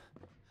map.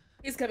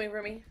 He's coming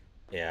for me.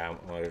 Yeah, I'm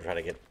gonna try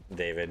to get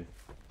David.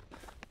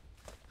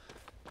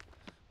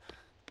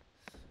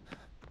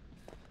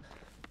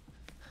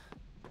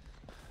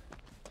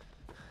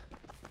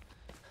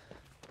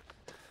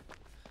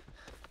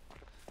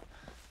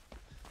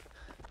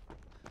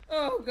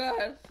 Oh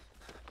god.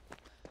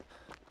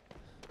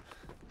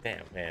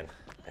 Damn, man.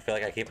 I feel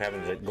like I keep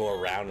having to go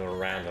around and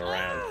around and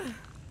around.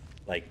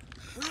 Like,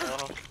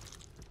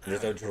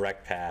 there's no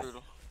direct path.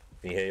 Brutal.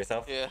 Can you hear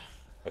yourself? Yeah.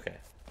 Okay.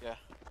 Yeah.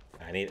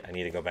 I need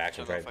to go back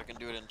and I don't try. know if I can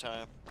do it in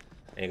time.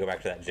 I need to go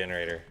back to that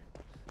generator.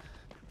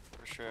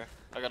 For sure.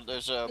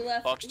 There's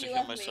a box to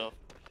kill myself.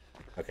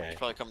 Okay. He's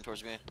probably coming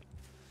towards me.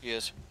 He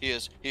is. He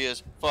is. He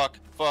is. Fuck.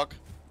 Fuck.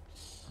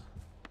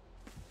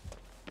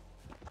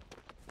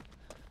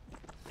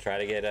 Try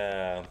to get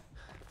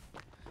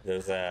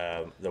those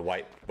the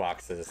white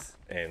boxes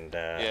and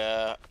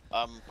Yeah,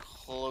 I'm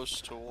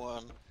close to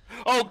one.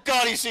 Oh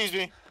god, he sees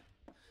me!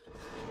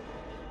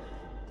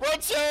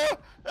 Run, Sarah!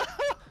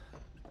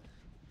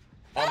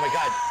 Oh my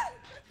god.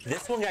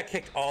 This one got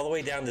kicked all the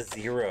way down to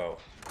 0.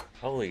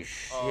 Holy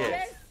shit.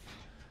 God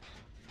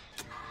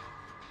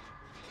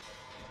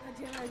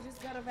damn it, I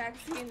just got a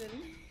vaccine and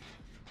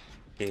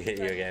He hit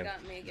you again.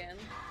 got me again.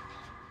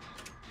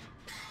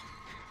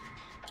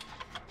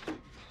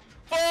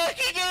 Fuck,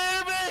 he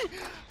can hear me!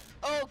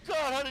 Oh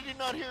god, how did he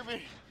not hear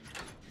me?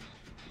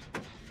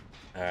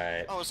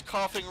 Alright. I was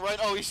coughing right.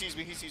 Oh, he sees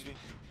me, he sees me.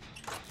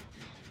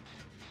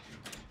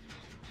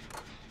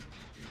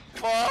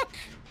 Fuck!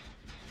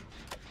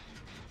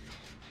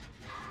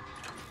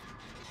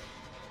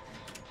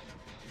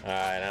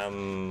 Alright,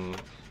 I'm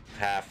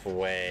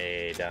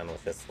halfway done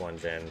with this one,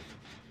 Jen.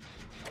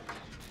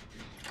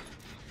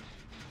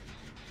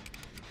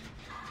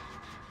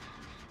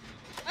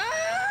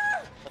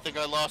 Ah! I think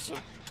I lost him.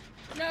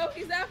 No,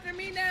 he's after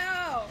me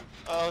now.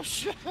 Oh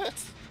shit.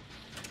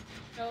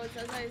 No, it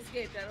says I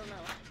escaped. I don't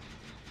know.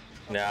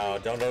 No,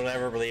 don't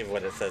ever believe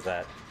when it says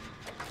that.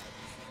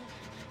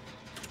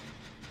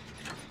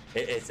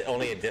 It's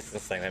only a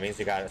distance thing. That means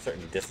you got a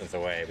certain distance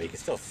away, but he can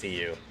still see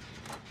you.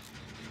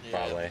 Yeah.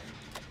 Probably.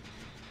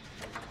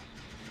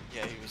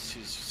 Yeah, he's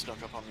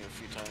snuck up on me a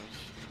few times.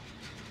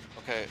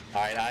 Okay.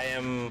 Alright, I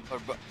am...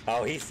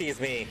 Oh, he sees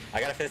me. I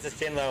gotta finish this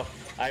chin though.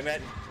 I'm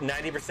at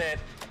 90%.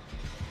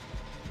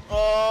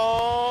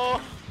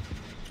 Oh!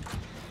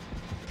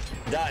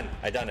 Done.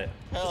 I done it.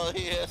 Hell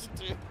yes,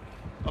 dude.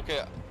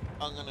 Okay,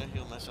 I'm gonna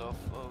heal myself.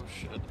 Oh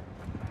shit.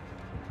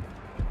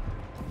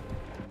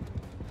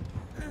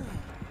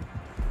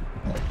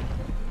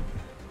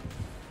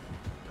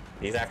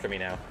 He's after me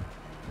now.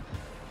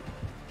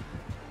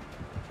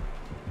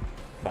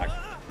 Fuck.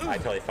 I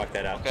totally fucked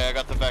that up. Okay, I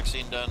got the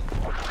vaccine done.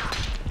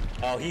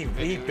 Oh, he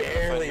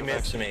barely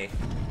missed me.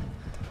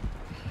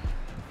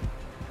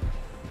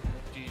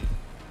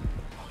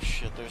 Oh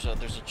shit, there's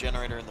a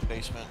generator in the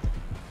basement.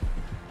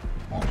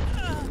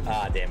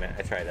 Ah, damn it.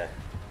 I tried to...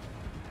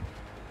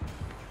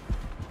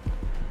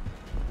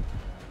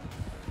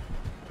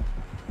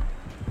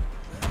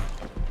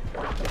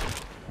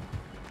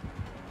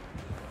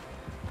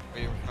 Are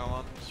you working on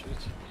one? Sweet.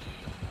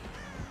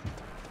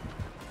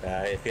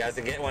 If you guys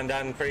can get one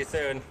done pretty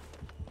soon,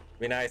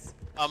 be nice.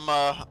 I'm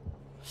at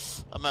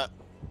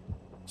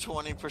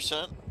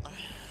 20%.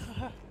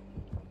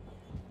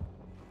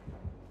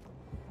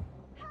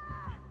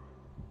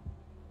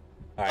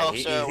 Alright,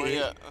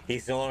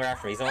 he's no longer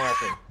after me. He's no longer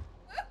after me.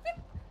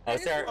 I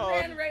just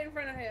ran right in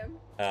front of him.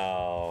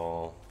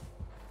 Oh.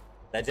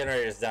 That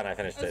generator's done. I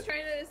finished it. I was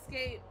trying to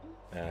escape.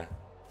 Yeah.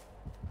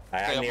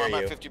 I'm near you.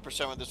 I'm at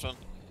 50% with this one.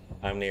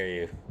 I'm near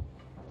you.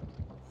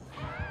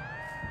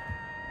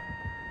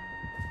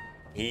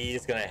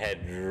 He's gonna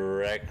head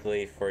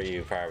directly for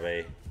you,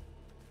 probably,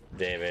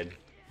 David.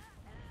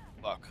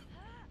 Fuck.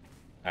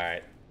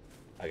 Alright.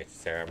 I'll get you,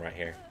 Sarah. I'm right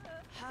here.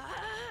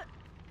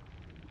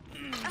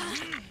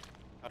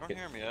 I don't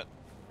hear him yet.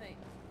 Thank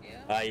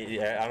you.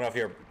 Yeah, I don't know if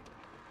you're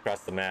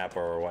across the map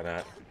or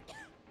whatnot. I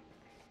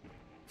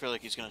feel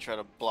like he's gonna try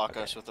to block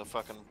us with a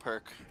fucking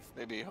perk.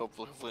 Maybe,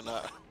 hopefully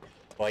not.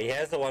 Well, he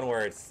has the one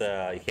where it's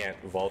you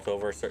can't vault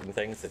over certain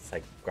things. It's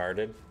like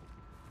guarded.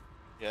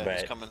 Yeah,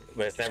 he's coming.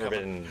 But it's never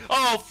been.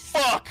 Oh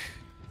fuck!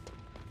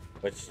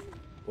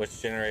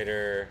 Which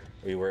generator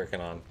are you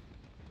working on?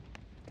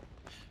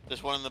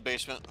 There's one in the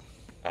basement.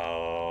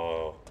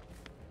 Oh.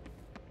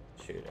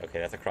 Shoot. Okay,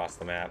 that's across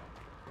the map.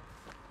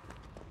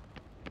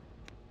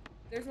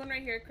 There's one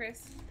right here,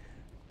 Chris.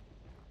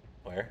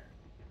 Where?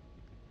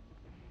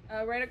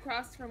 Right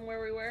across from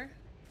where we were.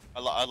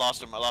 I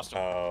lost him.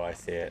 Oh, I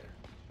see it.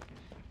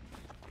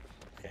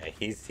 Okay,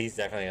 he's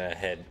definitely gonna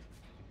head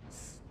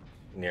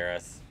near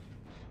us.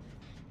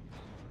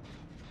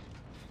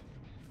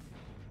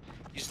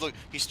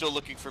 He's still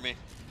looking for me.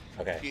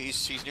 Okay.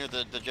 He's near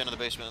the gen of the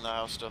basement in the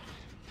house still.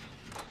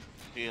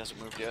 He hasn't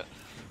moved yet.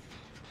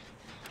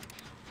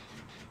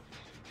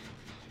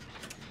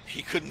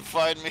 He couldn't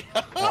find me.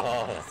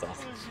 Oh, that's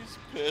awesome. He's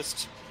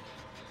pissed.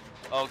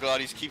 Oh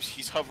god,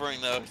 he's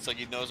hovering though. It's like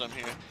he knows I'm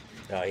here.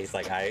 No, he's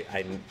like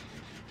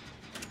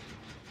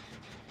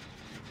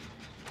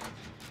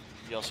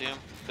Y'all see him?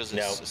 Because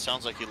no. It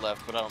sounds like he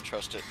left, but I don't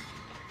trust it.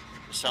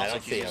 It sounds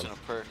like he's using a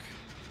perk.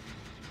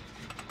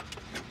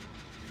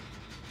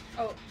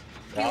 Oh,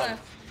 he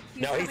left.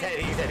 He's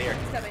head here.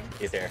 He's coming.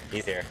 He's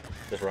here.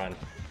 Just run.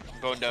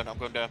 I'm going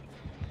down.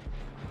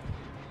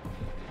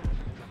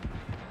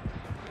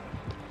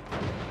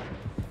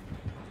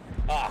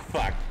 Ah,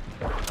 fuck.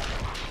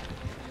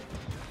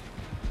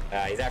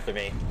 He's after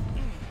me.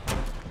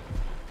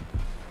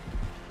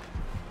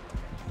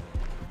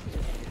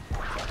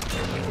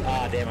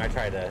 Ah, damn, I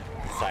tried to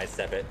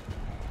sidestep it.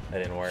 That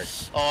didn't work.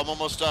 Oh, I'm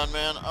almost done,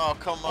 man. Oh,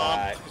 come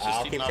on.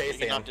 I'll keep chasing him.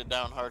 He knocked it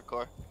down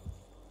hardcore.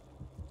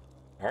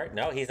 Alright,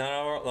 no, he's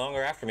no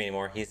longer after me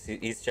anymore.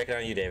 He's checking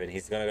on you, David.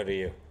 He's gonna go to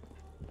you.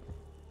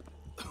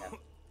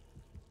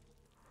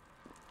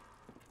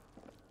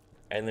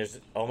 And there's,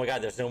 oh my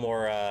god, there's no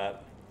more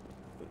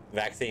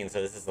vaccine,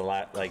 so this is the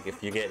last, like,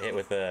 if you get hit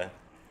with the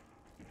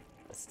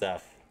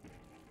stuff.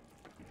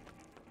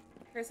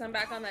 Chris, I'm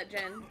back on that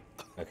gen.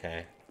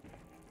 Okay.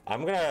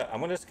 I'm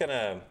just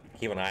gonna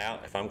keep an eye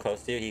out. If I'm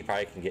close to you, he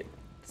probably can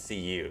see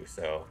you,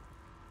 so.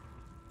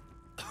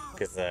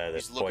 Because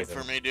there's he's looking poison.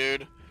 for me,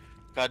 dude.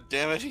 God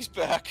damn it, he's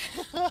back.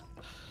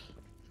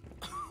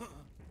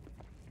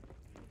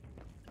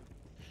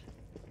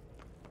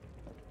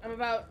 I'm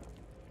about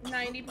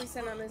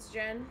 90% on this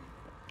gen.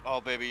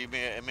 Oh, baby,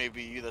 it may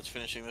be you that's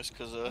finishing this,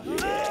 because,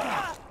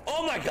 Yeah.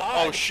 Oh my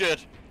god! Oh,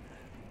 shit!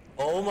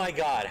 Oh my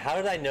god, how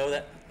did I know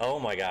that? Oh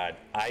my god.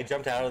 I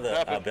jumped out of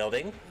the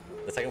building,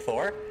 the second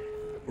floor,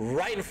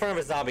 right in front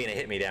of a zombie, and it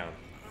hit me down.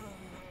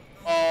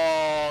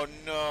 Oh,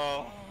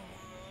 no.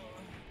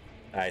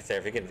 Alright,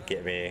 Sarah, if you could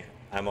get me,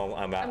 I'm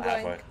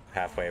about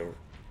halfway.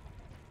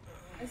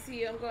 I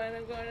see you, I'm going.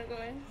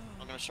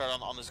 I'm gonna start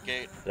on this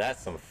gate.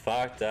 That's some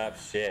fucked up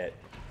shit.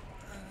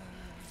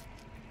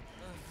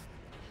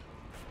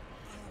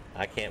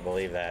 I can't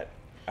believe that.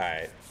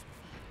 Alright.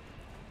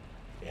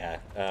 Yeah,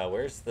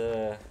 where's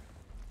the...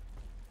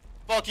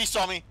 Fuck, he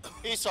saw me.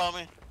 He saw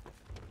me.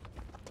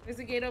 There's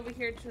a gate over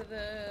here to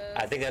the...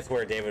 I think that's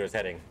where David was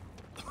heading.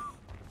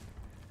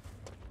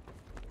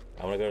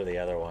 I'm gonna go to the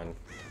other one.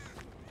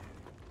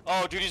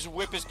 Oh, dude, his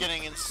whip is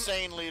getting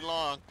insanely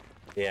long.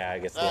 Yeah, I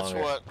guess that's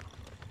longer. what.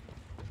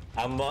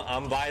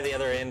 I'm by the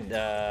other end,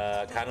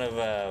 kind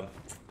of.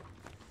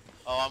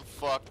 Oh, I'm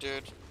fucked,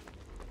 dude.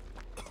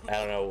 I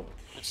don't know.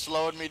 It's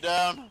slowing me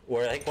down.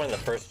 Where I think one of the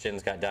first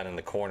gens got done in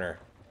the corner.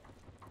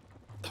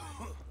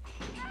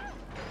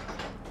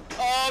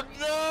 Oh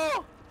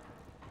no!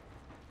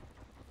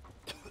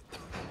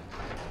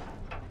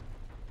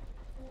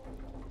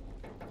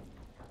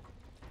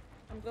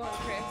 I'm going,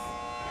 Chris.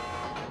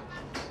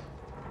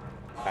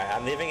 Alright,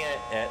 I'm leaving it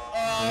at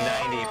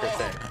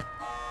 90%.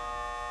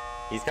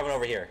 He's coming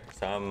over here,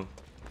 so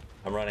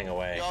I'm running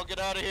away. Y'all get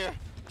out of here.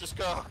 Just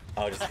go.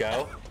 Oh, just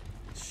go?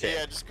 Shit.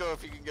 Yeah, just go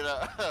if you can get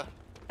out.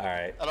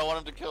 Alright. I don't want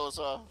him to kill us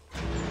all.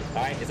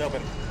 Alright, it's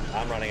open.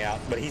 I'm running out.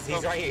 But he's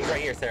right here. He's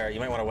right here, Sarah. You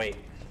might want to wait.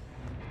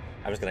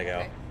 I'm just gonna go.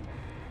 Okay.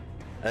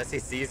 Unless he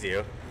sees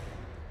you.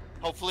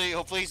 Hopefully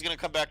he's gonna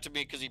come back to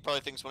me because he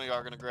probably thinks one of y'all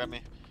are gonna grab me.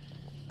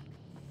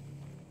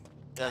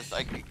 Yes,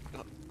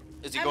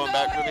 is he going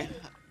back to me?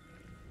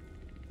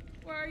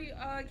 Where are you?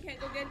 I can't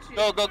go get you.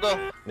 Go.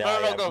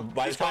 No, go.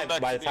 By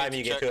the time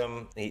you get to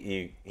him,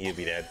 he'll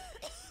be dead.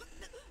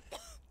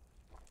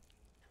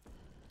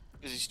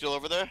 Is he still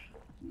over there?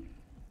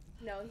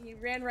 No, he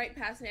ran right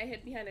past me. I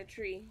hid behind a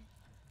tree.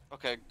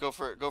 Okay, go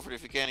for it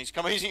if you can. He's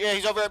coming.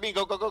 He's over at me.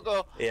 Go.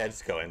 Yeah,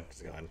 just go in.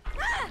 Just go in.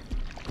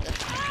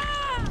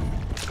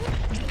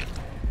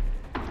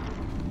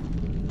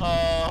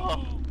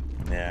 Oh.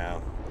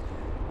 Yeah.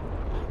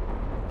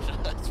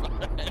 That's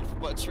fine.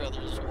 I'd much rather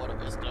just one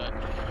of us die.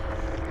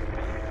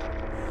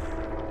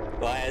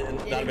 Well,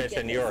 not to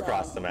mention you're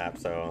across the map,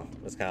 so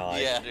it's kind of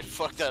like... Yeah, dude,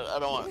 fuck that. I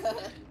don't want...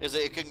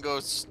 It can go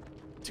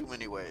too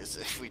many ways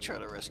if we try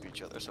to rescue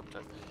each other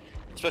sometime.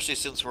 Especially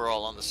since we're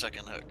all on the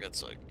second hook.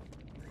 It's like...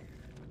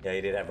 Yeah,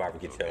 you did have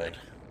barbecue chili.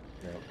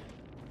 No.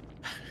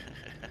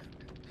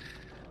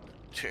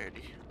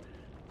 Charity.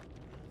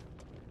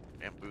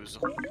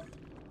 Bamboozle.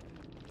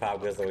 Pop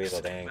Grizzly Weasel,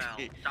 dang. Well,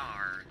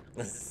 darn.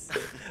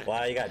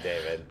 Wow, you got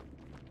David.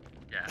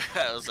 Yeah.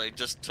 I was like,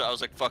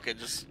 fuck it,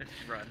 just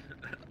run.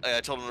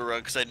 I told him to run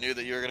because I knew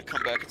that you were gonna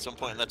come back at some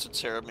point, and that's when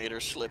Sarah made her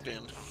slip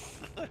in.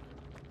 Say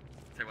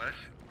what?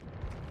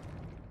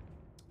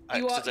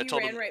 You I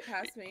ran right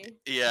past me.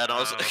 Yeah, and I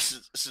was like,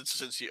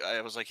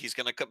 I was like, he's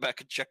gonna come back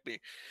and check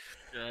me.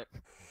 Yeah.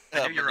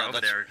 I knew you were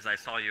over there because I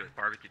saw you at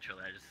barbecue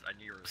chili. I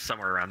knew you were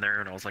somewhere around there,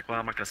 and I was like, well,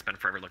 I'm not gonna spend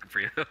forever looking for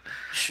you.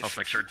 I'll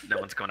make sure no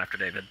one's going after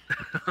David.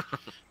 Yeah,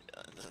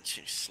 and then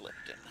she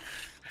slipped in.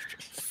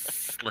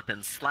 Slip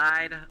and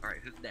slide. All right,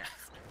 who's next?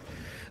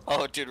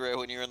 Oh, dude, Ray,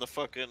 when you were in the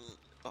fucking,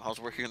 I was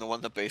working in the one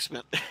in the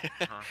basement,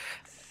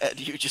 and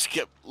you just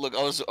kept I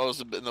was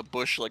in the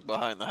bush like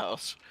behind the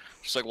house,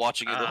 just like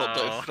watching you the whole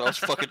day. I was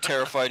fucking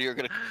terrified you were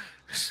gonna.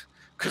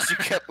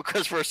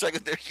 Because for a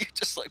second there, you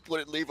just like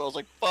wouldn't leave. I was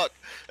like, fuck.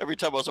 Every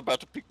time I was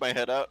about to peek my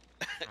head out,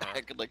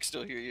 I could like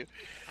still hear you.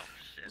 Oh,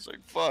 shit. I was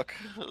like, fuck.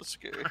 That was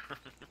scary.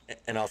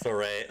 And also,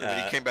 Ray. And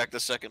then he came back the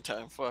second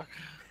time. Fuck.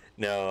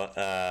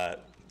 No,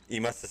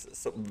 you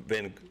must have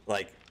been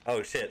like,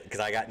 oh shit, because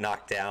I got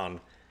knocked down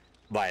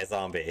by a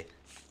zombie.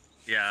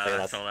 Yeah,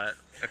 I saw that.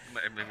 It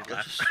made me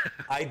laugh.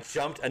 I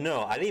jumped.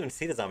 No, I didn't even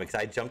see the zombie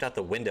because I jumped out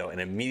the window and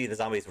immediately the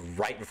zombie's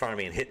right in front of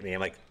me and hit me. I'm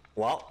like,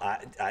 well,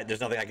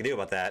 there's nothing I can do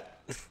about that.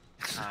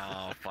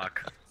 Oh,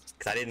 fuck.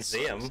 Because I didn't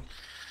see him.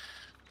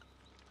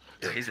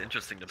 Yeah, he's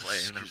interesting to play.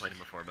 I've never played him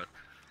before, but...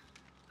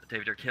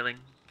 David, you're killing?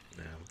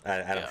 No, I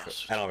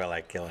don't really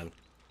like killing.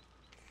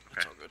 Okay.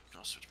 It's all good.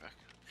 I'll switch back.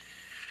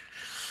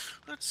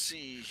 Let's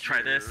see.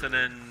 Try this and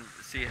then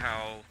see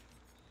how...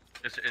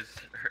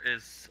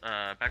 Is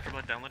Back 4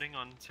 Blood downloading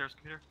on Sarah's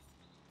computer?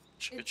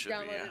 It's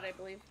downloaded, I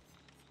believe.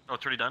 Oh,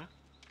 it's already done?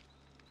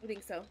 I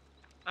think so.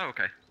 Oh,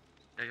 okay.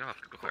 Yeah, you'll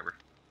have to go fiber.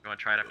 You want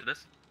to try it after this?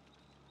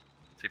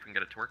 See if we can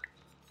get it to work?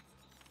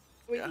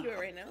 We can do it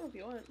right now if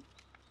you want.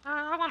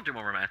 I want to do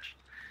one more match.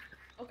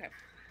 Okay.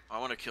 I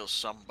want to kill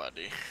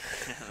somebody.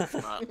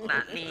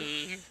 Not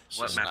me.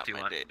 What map do you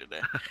want? Day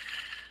today.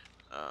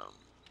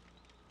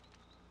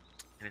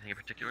 Anything in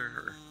particular?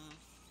 Or?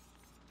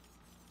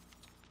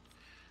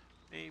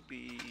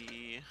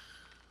 Maybe...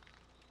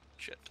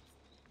 Shit.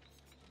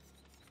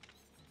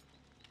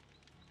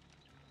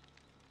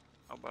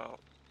 How about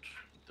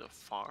the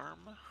farm?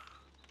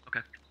 Okay.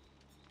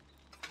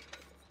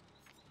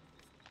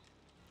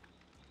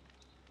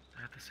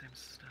 I have the same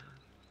stuff.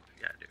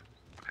 Yeah, I do.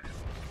 Okay.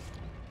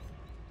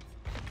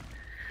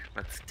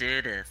 Let's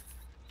do this.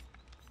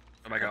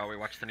 Oh my god, we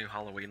watched the new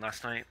Halloween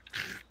last night.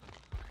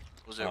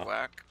 Was it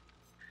whack?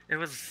 It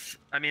was.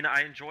 I mean,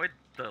 I enjoyed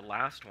the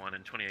last one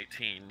in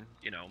 2018.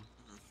 You know.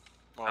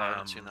 Oh, I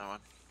haven't seen that one.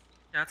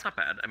 Yeah, it's not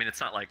bad. I mean, it's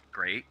not like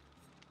great.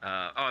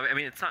 I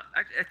mean, it's not.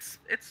 It's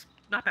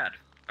not bad.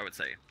 I would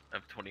say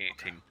of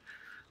 2018.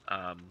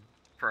 Okay.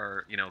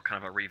 For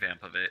kind of a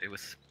revamp of it, it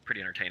was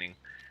pretty entertaining.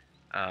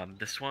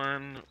 This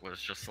one was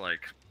just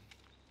like,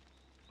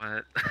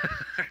 what?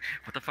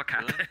 What the fuck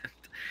happened?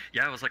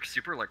 Yeah, it was like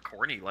super like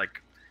corny.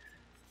 Like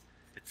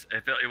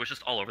it was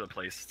just all over the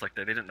place. It's like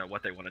they didn't know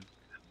what they wanted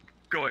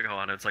going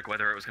on. It's like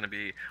whether it was going to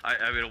be.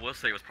 I mean, I will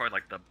say it was probably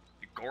like the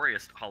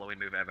goriest Halloween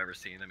movie I've ever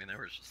seen. I mean, there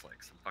was just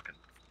like some fucking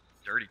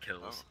dirty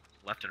kills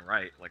left and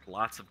right, like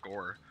lots of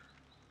gore.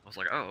 I was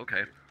like, oh,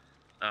 okay.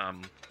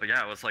 But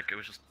yeah, it was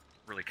just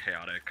really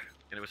chaotic,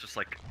 and it was just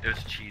like it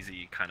was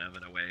cheesy kind of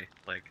in a way.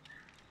 Like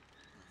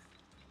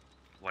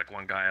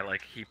one guy,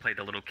 like he played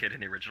the little kid in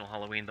the original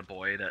Halloween, the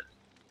boy that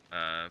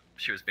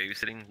she was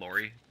babysitting,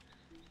 Lori.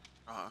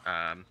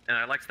 And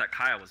I liked that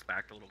Kyle was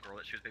back, the little girl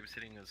that she was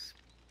babysitting,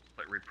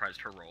 but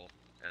reprised her role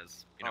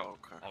as all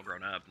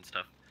grown up and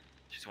stuff.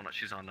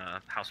 She's on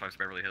Housewives of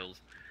Beverly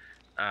Hills.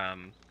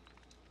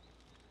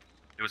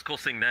 It was cool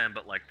seeing them,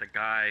 but like the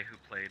guy who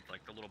played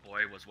like the little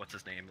boy was what's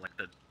his name? Like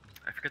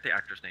I forget the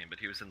actor's name, but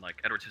he was in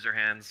like Edward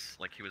Scissorhands.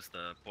 Like he was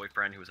the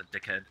boyfriend who was a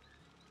dickhead.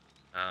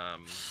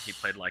 He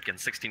played like in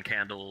 16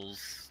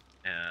 Candles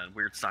and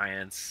Weird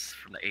Science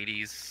from the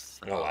 80s.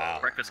 Oh wow!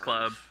 Breakfast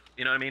Club.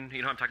 You know what I mean?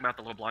 You know what I'm talking about?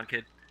 The little blonde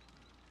kid.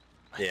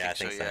 Yeah, I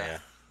think so. Yeah.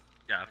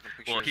 Yeah.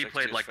 Well, he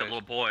played like the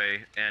little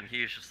boy, and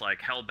he's just like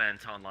hell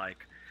bent on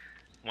like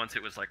once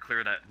it was like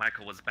clear that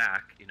Michael was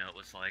back. You know, it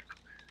was like,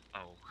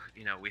 oh,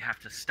 you know, we have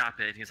to stop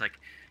it. And he's like,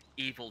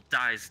 evil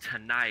dies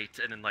tonight,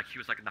 and then like he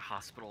was like in the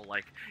hospital,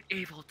 like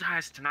evil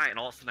dies tonight, and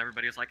all of a sudden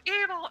everybody was like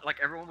evil, like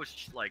everyone was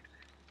just, like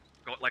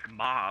like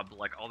mob,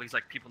 like all these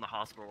like people in the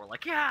hospital were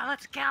like, yeah,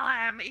 let's kill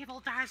him,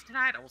 evil dies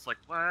tonight. I was like,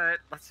 what?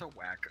 That's so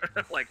whack.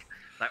 Like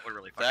that would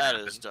really fucking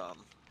happen. Is dumb.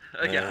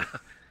 Yeah.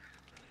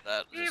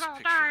 That evil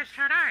dies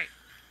tonight.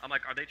 I'm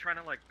like, are they trying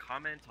to like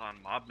comment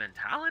on mob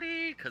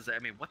mentality? Because I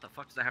mean, what the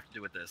fuck does that have to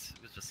do with this?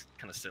 It was just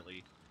kind of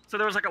silly. So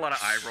there was like a lot of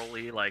eye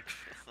rolly, like,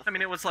 I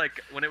mean, it was like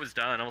when it was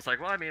done, I was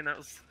like, well, I mean, it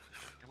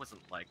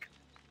wasn't like,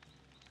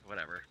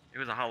 whatever. It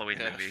was a Halloween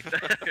movie.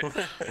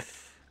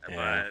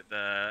 But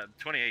the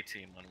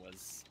 2018 one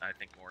was, I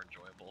think, more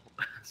enjoyable.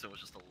 So it was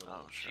just a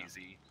little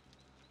cheesy,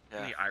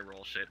 any eye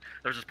roll shit.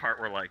 There was this part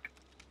where like,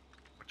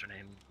 what's her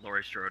name,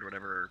 Laurie Strode, or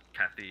whatever,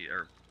 Kathy,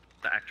 or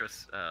the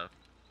actress. Oh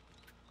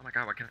my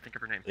god, why can't I think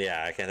of her name?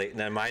 Yeah, I can't think.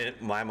 No,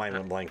 my mind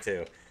went blank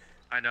too.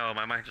 I know,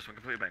 my mind just went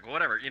completely blank. Well,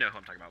 whatever, you know who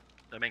I'm talking about.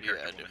 The main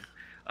character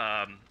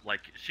woman.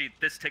 Like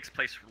this takes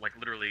place like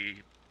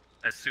literally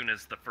as soon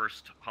as the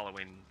first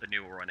Halloween, the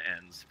new one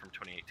ends from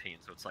 2018.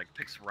 So it's like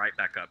picks right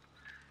back up.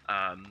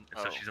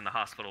 So she's in the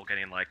hospital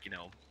getting like, you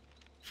know,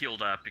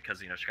 healed up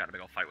because, you know, she got in a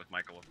big old fight with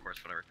Michael, of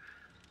course, whatever.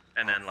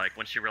 And then like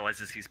when she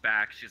realizes he's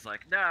back, she's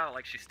like, no,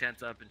 like she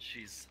stands up and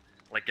she's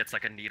like gets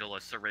like a needle,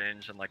 a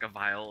syringe, and like a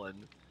vial,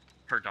 and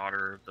her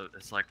daughter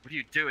is like, what are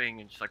you doing?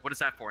 And she's like, what is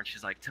that for? And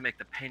she's like, to make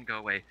the pain go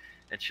away.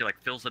 And she like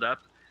fills it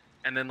up,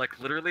 and then like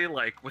literally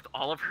like with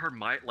all of her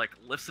might like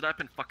lifts it up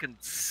and fucking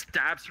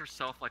stabs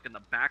herself like in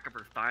the back of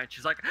her thigh, and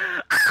she's like,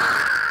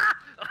 ah!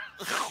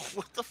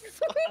 What the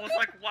fuck? I was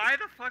like, why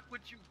the fuck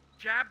would you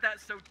jab that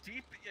so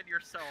deep in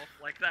yourself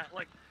like that?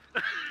 Like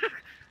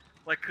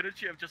like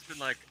couldn't you have just been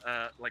like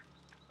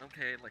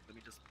okay, like let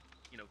me just,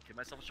 you know, give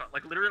myself a shot?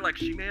 Like literally like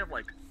she may have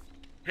like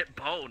hit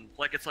bone.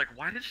 Like it's like,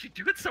 why did she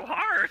do it so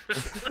hard?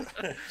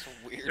 It's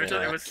weird.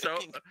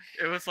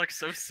 It was like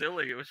so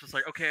silly. It was just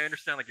like, okay, I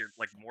understand like you're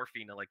like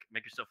morphine to like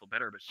make yourself feel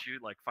better, but she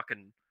like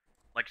fucking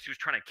like she was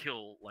trying to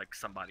kill like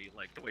somebody,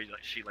 like the way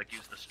like she like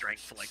used the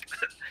strength to like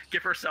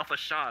give herself a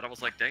shot. I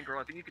was like, dang girl,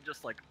 I think you could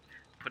just like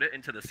put it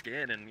into the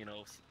skin and, you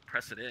know,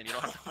 press it in. You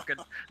don't have to fucking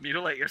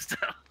mutilate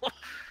yourself.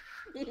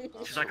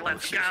 She's like,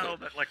 let's go,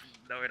 but like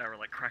Noe and I were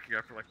like cracking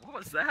up. We're like, what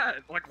was that?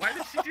 Like, why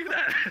did she do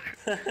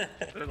that?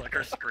 And like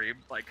her scream,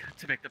 like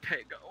to make the pain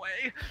go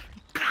away.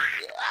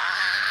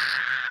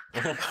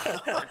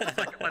 She's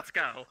like, let's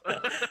go. I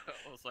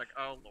was like,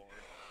 oh lord.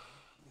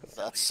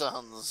 That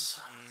sounds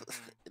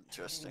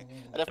interesting.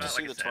 I'd have to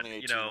see the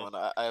 2018 one.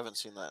 I haven't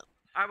seen that.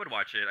 I would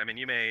watch it. I mean,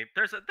 you may.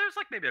 There's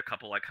like maybe a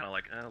couple like kind of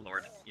like, oh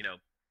lord, you know,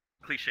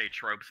 cliche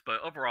tropes,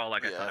 but overall,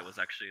 like I thought it was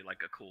actually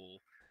like a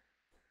cool,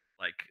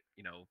 like,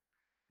 you know,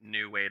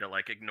 new way to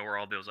like ignore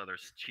all those other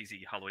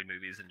cheesy Halloween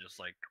movies and just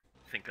like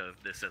think of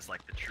this as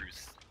like the true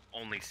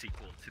only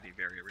sequel to the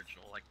very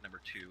original, like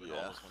number 2, and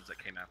all those ones that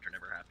came after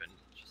never happened.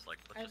 Just like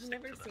I've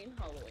never seen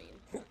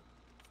Halloween.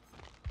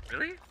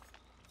 Really?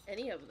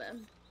 Any of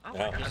them? Oh,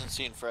 I haven't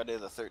seen Friday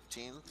the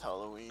 13th,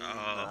 Halloween.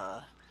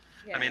 I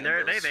mean,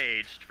 they've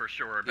aged for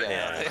sure, but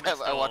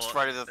I watched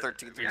Friday the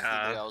 13th recently.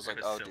 I was like,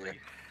 oh silly. dear.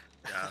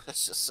 Yeah.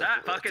 It's just so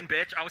that weird. fucking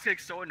bitch. I was getting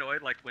so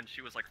annoyed like when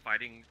she was like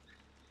fighting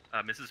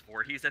Mrs.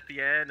 Voorhees at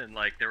the end, and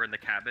like they were in the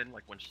cabin,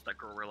 like when that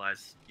girl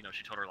realized, you know,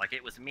 she told her like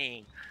it was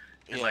me,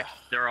 and like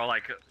they're all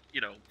like,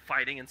 you know,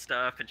 fighting and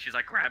stuff, and she's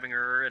like grabbing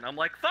her, and I'm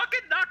like,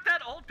 fucking knock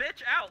that old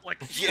bitch out,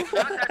 like she's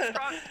not that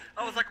strong.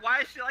 I was like,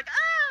 why is she like,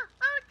 oh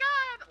my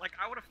god, like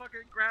I would have fucking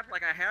grabbed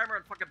like a hammer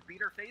and fucking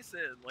beat her face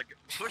in, like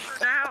push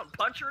her down,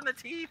 punch her in the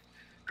teeth.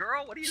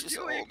 Girl, what are you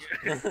doing?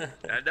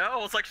 I know, I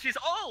was like, she's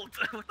old.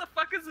 What the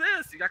fuck is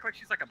this? You act like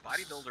she's like a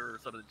bodybuilder or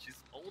something. She's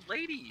an old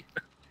lady.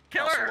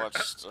 Kill her. I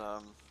also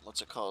watched,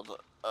 what's it called?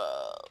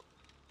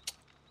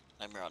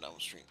 Nightmare on Elm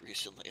Street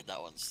recently, and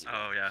that one's...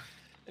 Oh, yeah.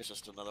 It's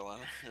just another one.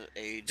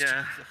 Aged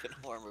Yeah.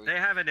 horror movie. They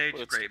haven't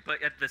aged great,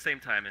 but at the same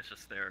time, it's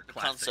just their the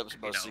classic. Concept's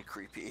mostly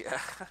creepy.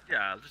 Yeah.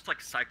 Yeah, just like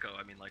Psycho.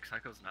 I mean, like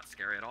Psycho's not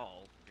scary at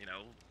all,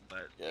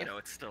 but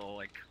it's still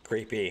like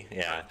creepy.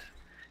 Yeah.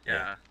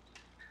 Yeah.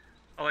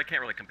 Oh, I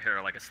can't really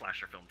compare like a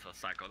slasher film to a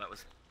Psycho. That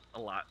was a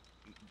lot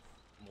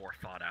more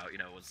thought out. It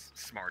was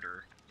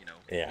smarter.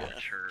 Yeah.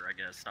 Mature, I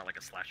guess. Not like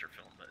a slasher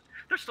film, but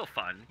they're still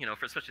fun.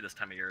 For especially this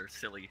time of year,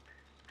 silly.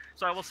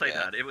 So I will say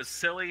that it was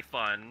silly,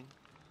 fun,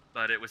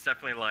 but it was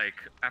definitely like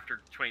after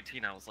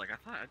 2018, I was like,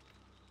 why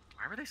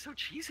were they so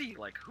cheesy?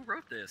 Like, who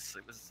wrote this?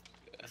 It was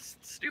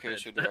stupid.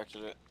 Curious who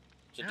directed it?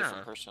 It's a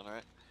different person,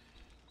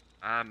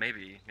 right?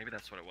 Maybe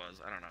that's what it was.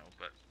 I don't know,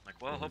 but like,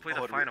 well, hopefully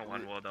the final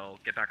one they'll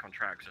get back on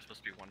track. 'Cause there's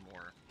supposed to be one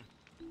more.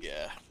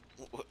 Yeah.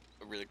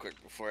 Really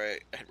quick before I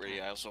hit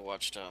ready, I also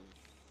watched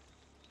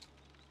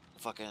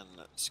fucking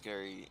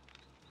Scary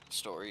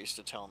Stories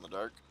to Tell in the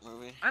Dark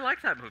movie. I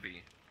like that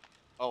movie.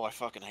 Oh, I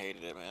fucking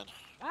hated it, man.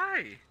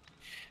 Why?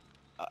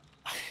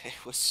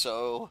 It was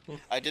so.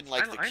 I didn't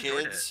like the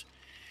kids.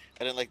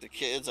 I didn't like the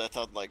kids. I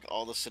thought like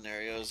all the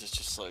scenarios. It's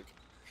just like,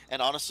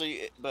 and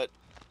honestly, but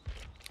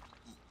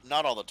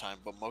not all the time,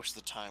 but most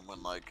of the time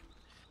when like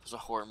there's a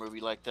horror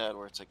movie like that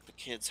where it's like the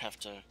kids have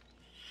to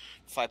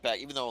fight back,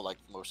 even though like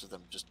most of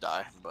them just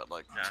die, but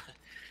like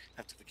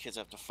the kids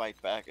have to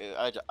fight back.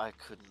 I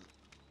couldn't.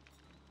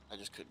 I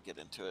just couldn't get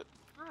into it.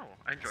 Oh,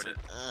 I enjoyed it.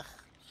 I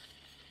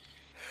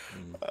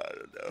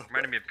don't know.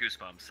 Reminded me of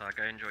Goosebumps. Like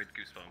I enjoyed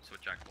Goosebumps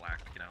with Jack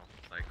Black.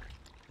 Like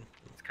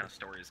this kind of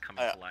stories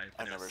coming to life.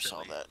 I never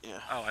saw that.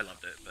 Yeah. Oh, I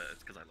loved it, but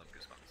it's because I love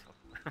Goosebumps. So.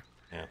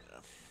 Yeah.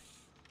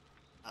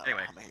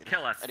 Anyway,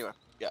 kill us. Anyway,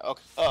 yeah.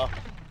 Okay.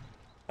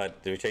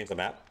 Did we change the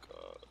map?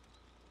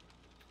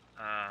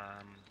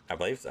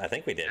 I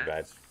think we did,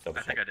 yes. but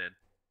I think I did.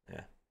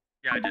 Yeah.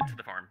 Yeah, I did to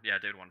the farm. Yeah, I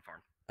did one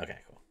farm. Okay,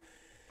 cool.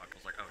 Buck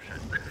was like, oh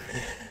shit.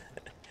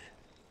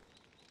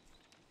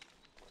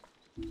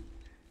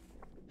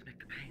 To make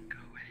the pain go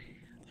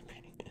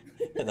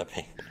away. The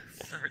pain.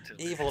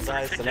 Certainly. Evil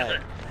dies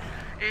tonight.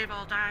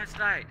 Evil dies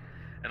tonight.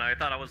 And I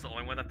thought I was the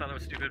only one that thought it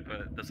was stupid,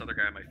 but this other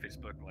guy on my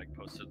Facebook like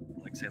posted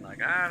like saying like,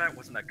 that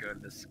wasn't that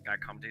good. This guy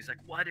commented, he's like,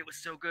 what? It was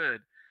so good.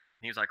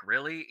 And he was like,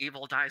 really?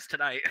 Evil dies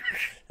tonight.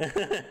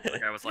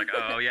 Like I was like,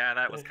 oh yeah,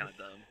 that was kind of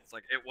dumb. It's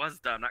like it was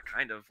dumb, not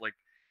kind of. Like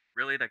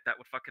really, like that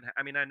would fucking.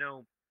 I mean, I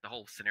know the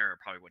whole scenario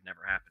probably would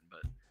never happen,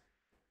 but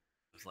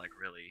it was like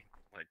really,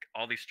 like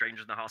all these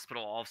strangers in the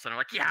hospital all of a sudden are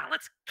like, yeah,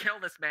 let's kill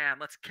this man,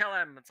 let's kill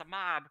him. It's a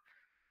mob.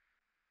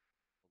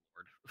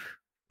 Oh,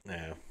 Lord.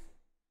 Yeah.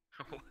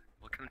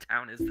 What kind of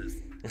town is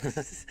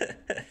this?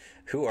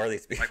 Who are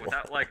these people? Like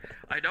without like,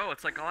 I know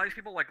it's like a lot of these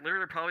people like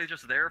literally probably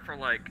just there for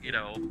like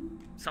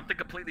something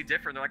completely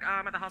different. They're like,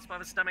 I'm at the hospital, I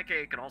have a stomach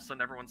ache, and all of a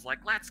sudden everyone's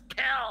like, let's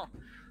kill.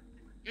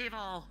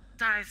 Evil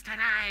dies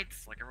tonight.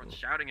 It's like everyone's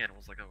shouting it. I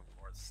was like, oh,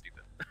 Lord, it's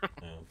stupid.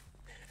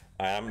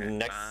 I'm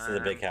next to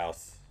the big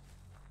house.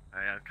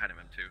 I kind of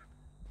am too.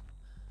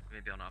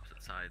 Maybe on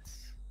opposite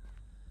sides.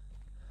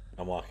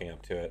 I'm walking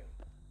up to it.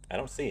 I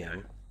don't see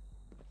him.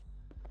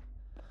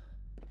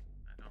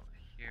 I don't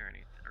hear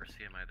any or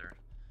see him either.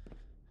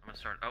 I'm gonna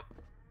start. Oh,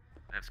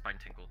 I have spine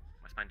tingle.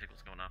 My spine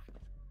tingle's going off.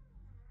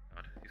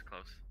 God, he's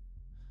close.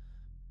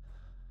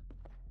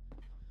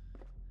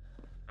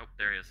 Oh,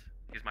 there he is.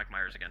 He's Mike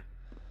Myers again.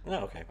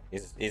 Oh, okay.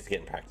 He's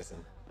getting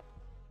practicing.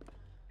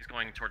 He's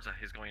going towards.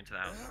 He's going into the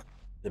house.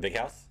 The big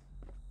house?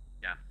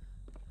 Yeah.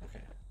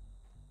 Okay.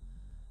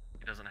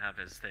 He doesn't have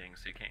his thing,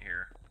 so you can't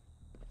hear.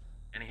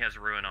 And he has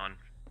ruin on.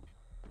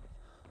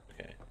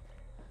 Okay.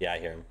 Yeah, I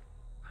hear him.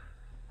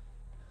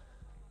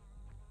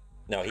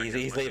 No, he's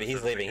leaving.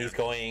 He's leaving. He's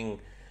going.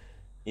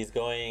 He's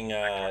going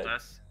towards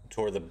us?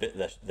 Toward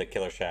the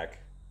killer shack.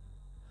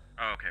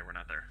 Oh, okay. We're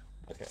not there.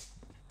 Okay.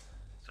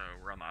 So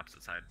we're on the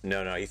opposite side.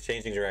 No, he's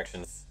changing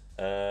directions.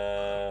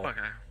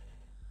 Okay.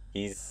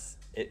 He's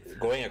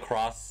going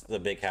across the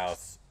big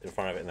house in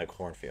front of it in the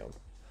cornfield.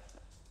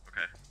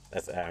 Okay.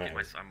 That's.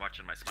 I'm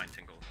watching my spine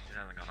tingle. It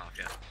hasn't gone off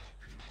yet.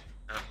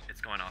 Oh,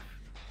 it's going off.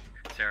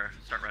 Sarah,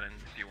 start running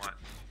if you want.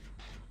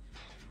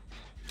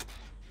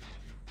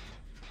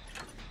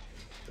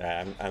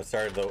 I'm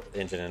started the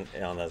engine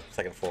on the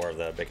second floor of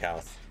the big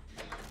house.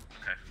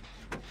 Okay.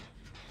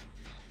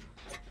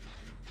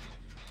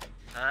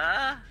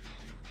 I'm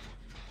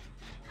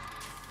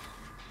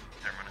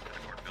running to the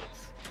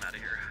cornfields. I'm out of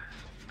here.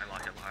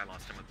 I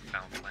lost him with the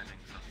balance landing,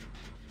 so.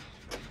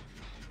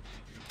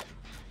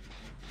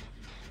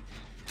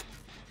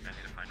 I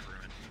need to find a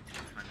ruin.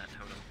 Find that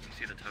totem. You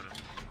see the totem?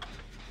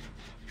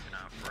 Keep an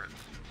eye out for it.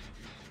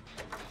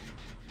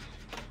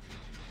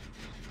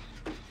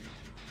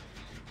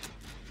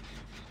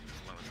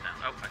 Slow us down.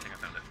 Oh, I think I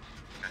found it.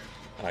 Okay.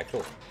 Alright,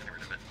 cool. Get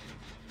rid of it.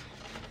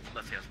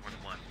 Unless he has more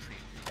than one, we'll see.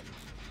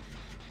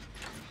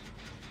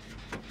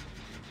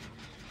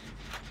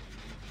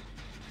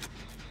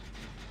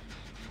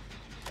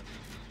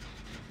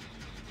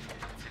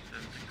 See if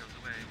this thing goes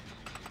away.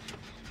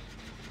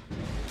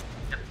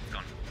 Yep, it's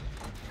gone.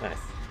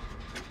 Nice.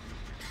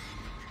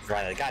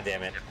 Riley, god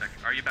damn it.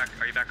 Are you back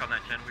on that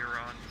gen we were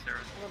on, Sarah?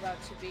 I'm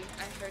about to be.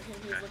 I heard him.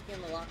 He was looking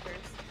in the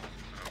lockers.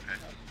 Okay.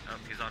 Oh,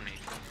 he's on me.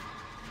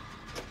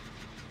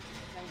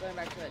 I'm going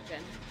back to that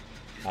gen.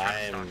 He's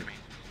trying to stalk me.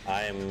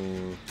 I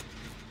am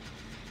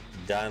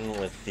done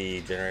with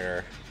the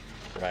generator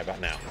right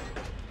about now.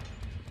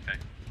 Okay.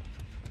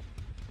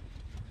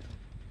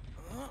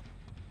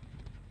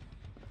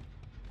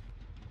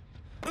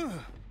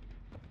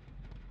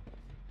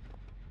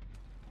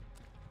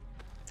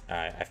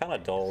 Alright, I found a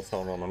dull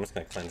tone room. I'm just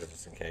gonna cleanse it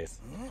just in case.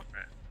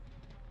 Right.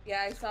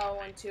 Yeah, I saw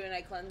one too, and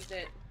I cleansed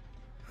it.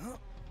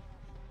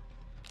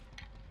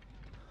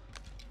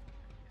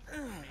 Yes,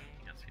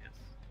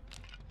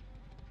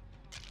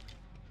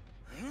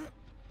 he is.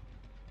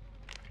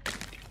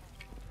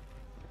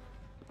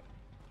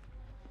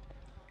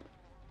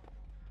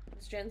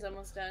 This gen's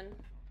almost done.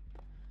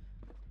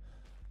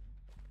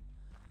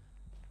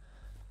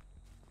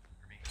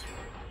 For me.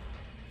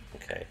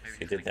 Okay, Maybe so you he's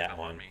did gonna give that up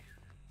one. on me.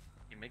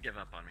 He may give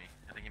up on me.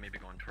 I think he may be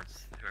going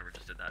towards whoever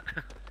just did that.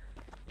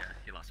 Yeah,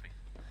 he lost me.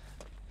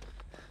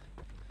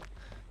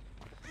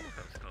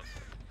 Close, close.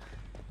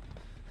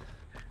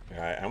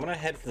 Alright, I'm gonna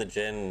head for the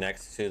gen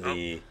next to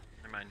the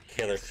Never mind.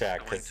 Killer He's Shack,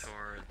 going because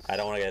towards... I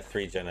don't want to get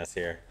 3 Jennas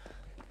here.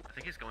 I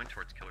think he's going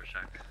towards Killer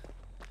Shack.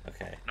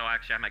 Okay. No,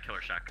 actually, I'm at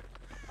Killer Shack.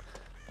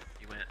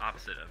 He went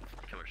opposite of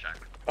Killer Shack.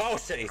 Oh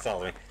shit, he saw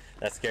me.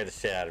 That scared the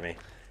shit out of me.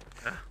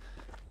 Trying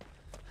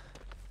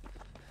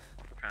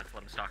to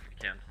let him stalk if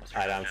you can.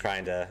 I'm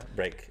trying to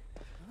break.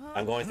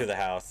 I'm going through the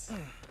house.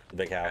 The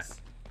big house.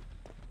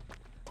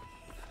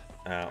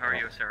 How are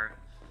you, Sarah?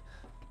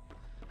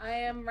 I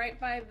am right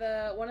by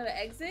one of the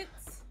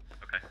exits.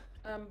 Okay.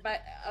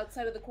 But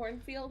outside of the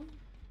cornfield.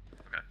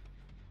 Okay.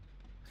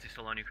 Is he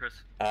still on you,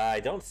 Chris? I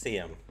don't see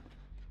him.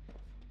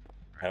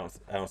 I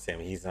don't see him.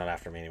 He's not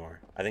after me anymore.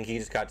 I think he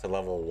just got to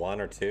level 1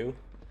 or 2.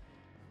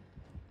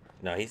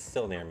 No, he's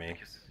still near me.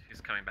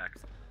 He's coming back.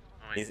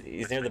 Oh,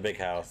 He's near the big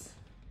house.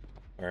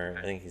 Or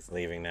I think he's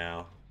leaving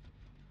now.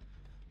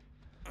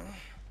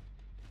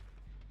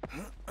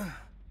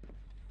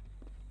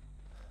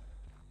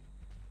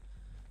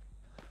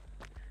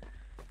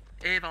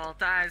 Evil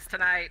dies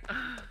tonight.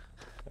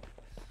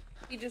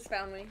 He just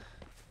found me.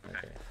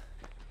 Okay.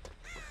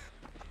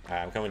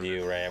 Alright, I'm coming to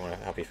you, Ray. I'm gonna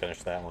help you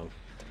finish that one.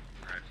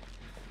 Alright.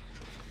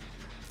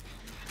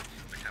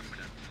 Like halfway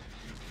done.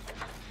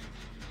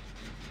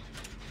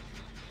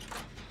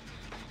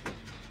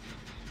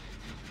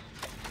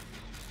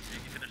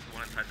 Did you finish the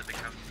one inside the big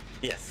house?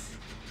 Yes.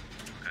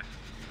 Okay.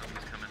 Oh,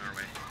 he's coming our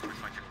way. Where's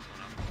my kid? What's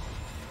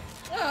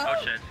going on? Oh,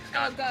 shit.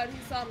 Oh god, he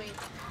saw me.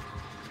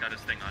 He's got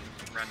his thing on.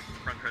 Run,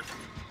 Chris.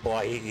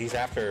 Well, he's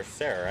after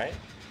Sarah, right?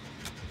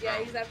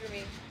 Yeah, he's after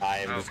me.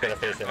 I'm just gonna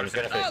finish it. I'm just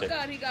gonna finish it. Oh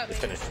god, he got me. It's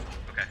finished.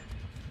 Okay.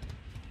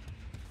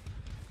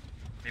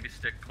 Maybe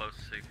stick close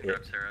so you can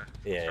grab Sarah.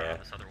 Yeah, Start yeah. on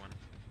this other one.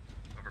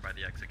 Over by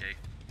the exit gate.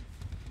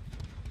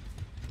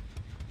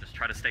 Just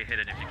try to stay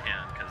hidden if you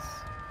can, because...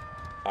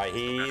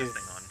 He's...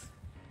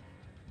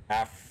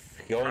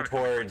 going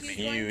towards He's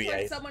you. going Yeah,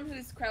 towards someone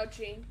who's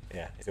crouching.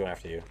 Yeah, he's going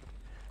after you.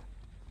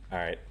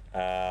 Alright.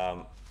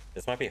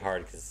 This might be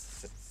hard,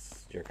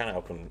 because you're kind of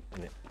open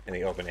in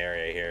the open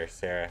area here,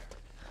 Sarah.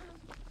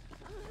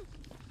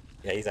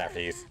 Yeah, he's after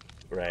you,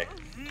 Ray.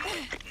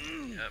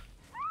 Yep.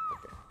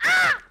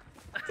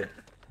 Okay.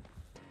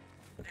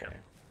 Okay.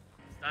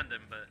 Stunned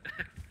him, but...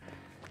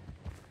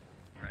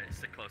 Right,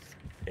 stick close.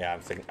 Yeah,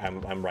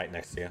 I'm right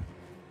next to you.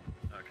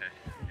 Okay,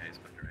 yeah, he's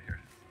put right here.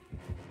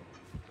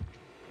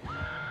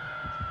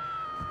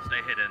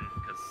 Stay hidden,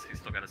 because he's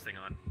still got his thing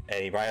on.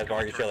 And he probably has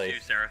barbecue chili.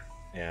 You, Sarah.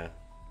 Yeah.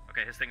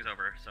 Okay, his thing's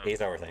over, so...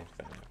 He's over thing.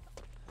 So.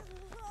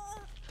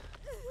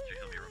 Should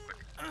heal me real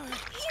quick. Oh,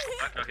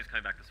 he's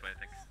coming back this way, I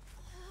think.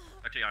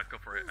 Actually, yeah, go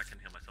for it. I can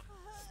heal myself.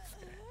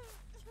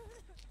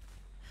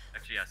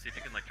 Actually, yeah, see if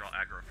you can, like, draw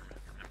aggro from him.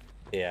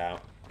 Yeah,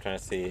 I'm trying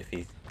to see if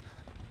he...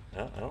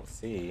 No, I don't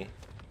see...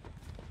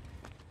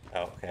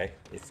 Oh, okay.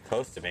 He's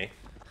close to me.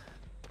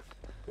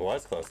 He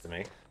was close to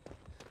me.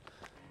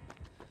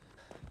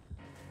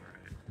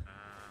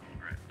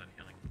 Alright, done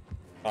healing.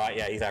 Alright,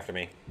 yeah, he's after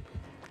me.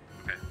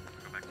 Okay, I'll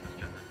go back to this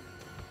gen then.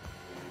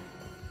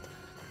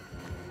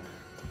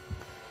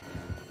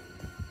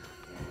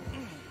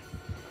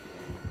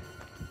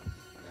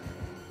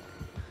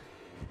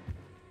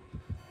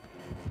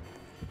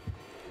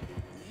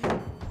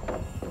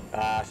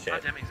 Ah, shit. Oh,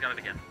 damn it, he's got it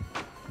again.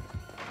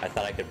 I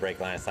thought I could break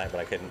line of sight, but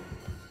I couldn't.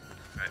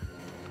 Right.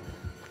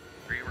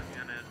 Are you working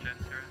on a gen,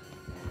 Sarah?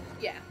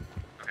 Yeah.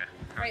 Okay.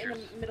 Right in the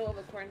middle of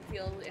a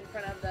cornfield in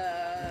front of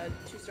the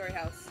 2-story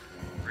house.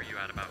 Where are you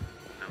at about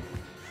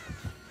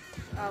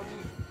now?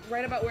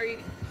 Right about where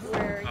Oh,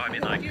 I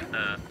mean like you?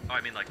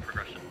 I mean like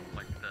progression,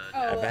 like the.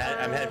 Oh,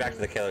 I'm headed back to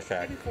the Killer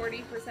Shack. Maybe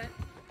 40%. Okay.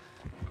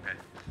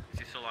 Is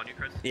he still on you,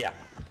 Chris? Yeah.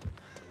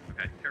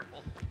 Okay,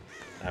 careful.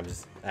 I'm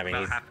just. I mean,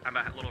 I'm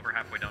a little over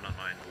halfway down on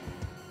mine.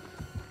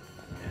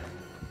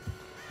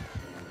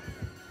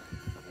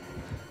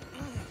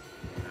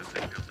 This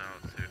thing goes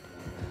out soon.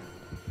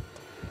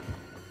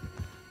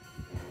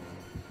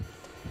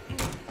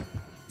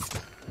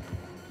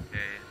 Okay.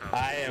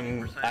 I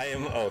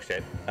am. Oh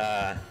shit.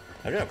 I'm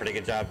doing a pretty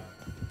good job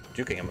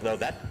juking him. Though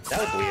that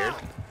was weird.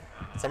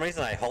 For some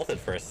reason I halted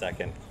for a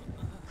second.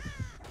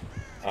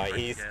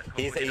 He's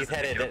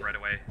headed. Right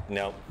away.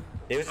 No.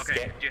 It was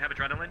okay. Do you have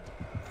adrenaline?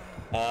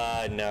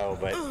 No,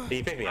 but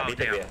he picked me up.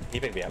 He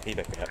picked me up. Okay.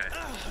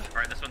 All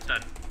right, this one's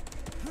done.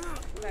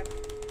 Okay.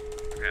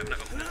 Okay, I'm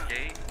gonna open this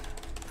gate.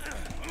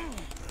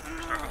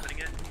 Start opening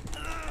it.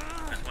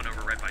 There's one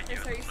over right by you.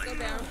 Are you still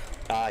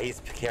down?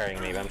 He's carrying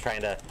me, but I'm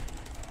trying to.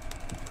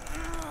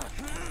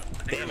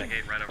 I think there's a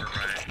gate right over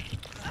right.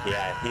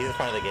 Yeah, he's in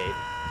front of the gate.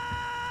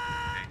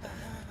 Okay.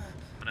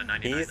 I'm gonna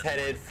 99 he's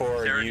headed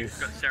for Sarah, you.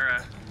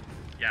 Sarah,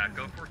 yeah,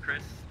 go for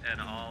Chris, and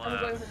I'm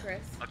going for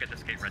Chris. I'll get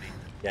this gate ready.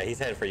 Yeah, he's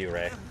headed for you,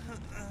 Ray.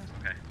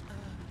 Okay.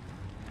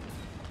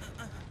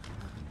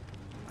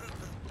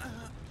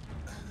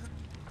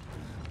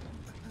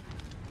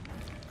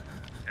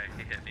 Okay,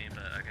 he hit me,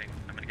 but okay,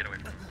 I'm gonna get away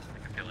from him. I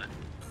can feel it.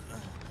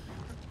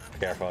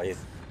 Careful,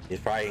 he's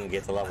probably gonna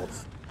get to level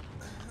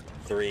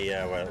 3,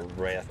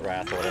 wrath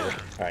or whatever.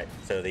 All right,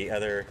 so the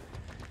other,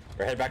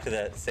 we're headed back to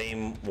the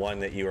same one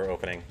that you were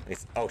opening.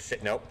 Oh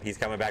shit, nope, he's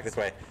coming back this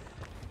way.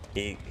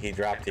 He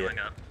dropped you. Going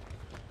up.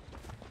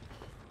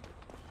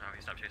 Oh,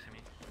 he stopped chasing me.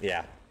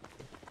 Yeah.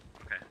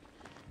 Okay.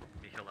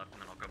 Let me heal up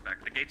and then I'll go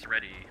back. The gate's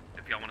ready.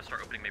 If y'all want to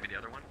start opening maybe the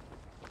other one.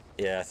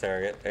 Yeah,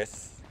 Sarah,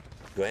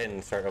 go ahead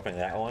and start opening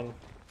that one.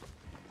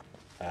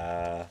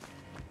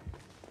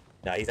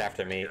 No, he's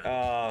after me.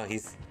 Oh,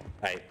 he's...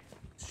 Alright,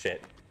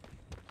 shit.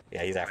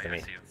 Yeah, he's after me.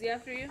 Is he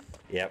after you?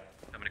 Yep.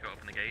 I'm gonna go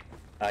open the gate.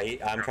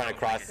 I'm trying to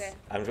cross... Okay.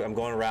 I'm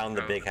going around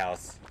the big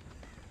house.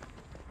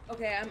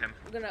 Okay, I'm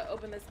gonna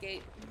open this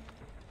gate.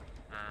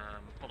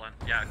 Hold on.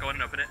 Yeah, go ahead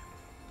and open it.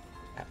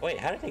 Wait,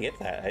 how did he get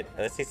that?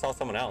 Unless he saw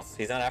someone else.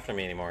 He's not after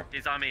me anymore.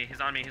 He's on me. He's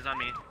on me. Shit.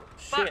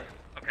 Fuck!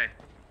 Okay.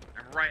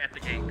 I'm right at the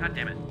gate. God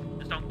damn it.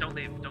 Just don't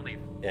leave. Don't leave.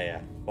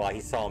 Yeah. Well, he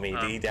saw me.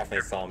 He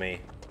definitely saw me.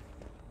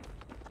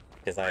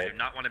 Because I do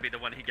not want to be the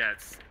one he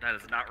gets. That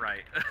is not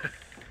right.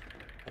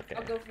 Okay.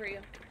 I'll go for you.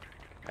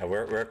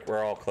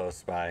 We're all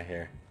close by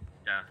here.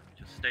 Yeah,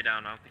 just stay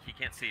down. I don't think he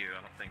can't see you.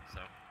 I don't think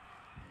so.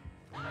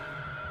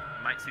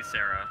 Might see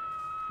Sarah.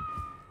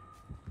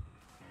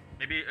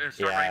 Maybe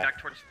start running back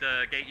towards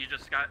the gate you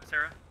just got,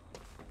 Sarah.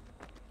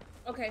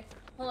 Okay,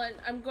 hold on.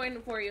 I'm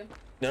going for you.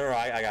 No,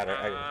 I got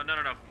her.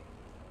 No.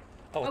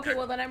 Oh, okay,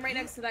 well then I'm right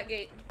next to that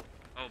gate.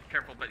 Oh,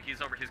 careful, but he's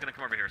gonna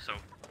come over here, so...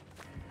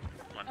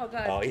 Hold on. Oh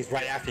god. Oh, he's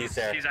right after you,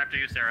 Sarah. He's after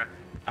you, Sarah.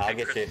 Okay, I'll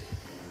get Chris.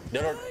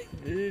 you. No.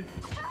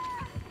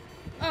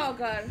 Oh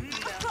god.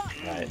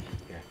 No. Alright,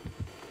 here.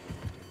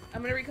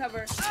 I'm gonna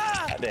recover.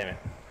 God damn it.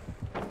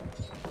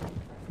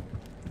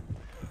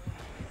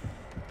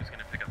 Who's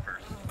gonna pick up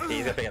first?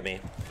 He's gonna pick up me.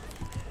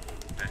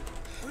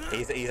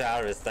 Okay. He's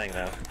out of his thing,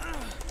 though.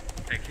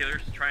 Okay,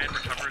 killers, try and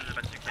recover as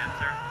best you can,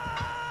 Sarah.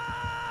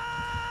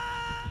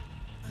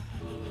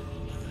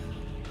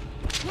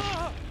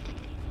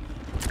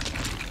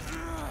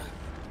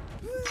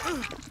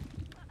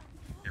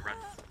 Okay, run.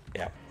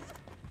 Yeah.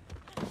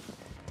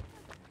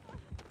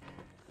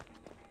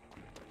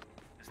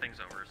 This thing's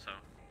over, so...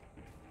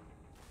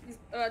 He's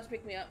about to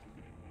pick me up.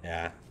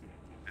 Yeah.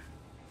 Okay,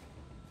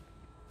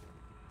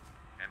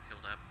 I'm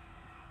healed up.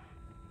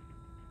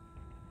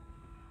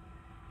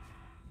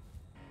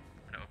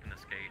 I'm gonna open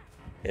this gate.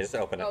 Yeah, just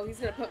open it. Oh, he's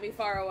gonna put me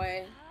far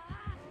away.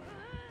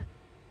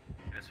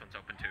 This one's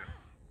open too.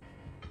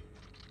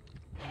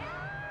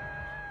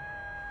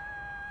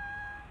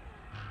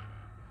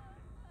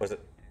 Was it?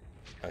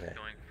 Okay.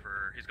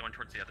 He's going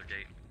towards the other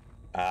gate.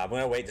 I'm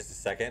gonna wait just a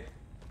second.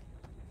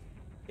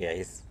 Yeah,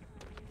 he's...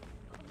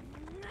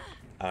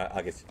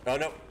 I'll get you. Oh,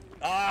 no!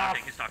 Ah!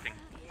 He's talking.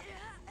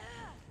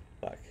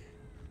 Fuck.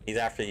 He's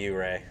after you,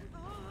 Ray.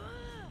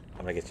 I'm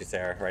gonna get you,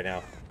 Sarah, right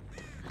now.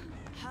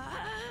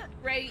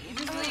 Ray, you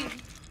just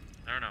leave.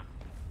 No.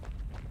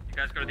 You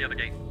guys go to the other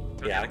gate.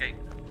 Go to the other gate.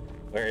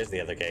 Where is the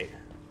other gate?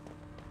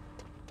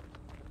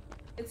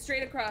 It's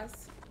straight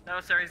across. No,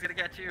 Sarah, he's gonna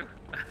get you.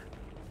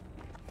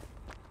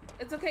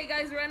 It's okay,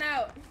 guys, run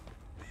out.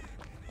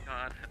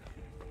 God.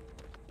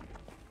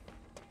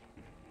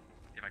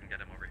 See if I can get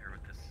him over here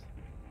with this.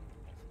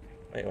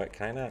 Wait, what?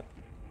 Can I not?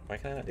 Why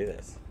can I not do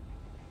this?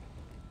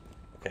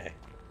 Okay.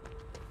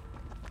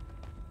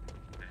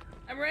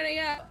 I'm running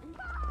out.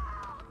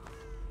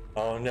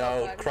 Oh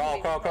no! God,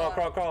 Crawl!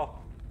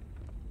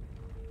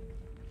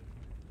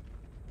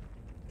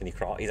 Can you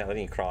crawl? He's not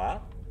letting you crawl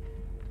out?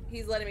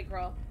 He's letting me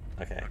crawl.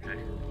 Okay. Okay.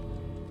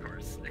 Of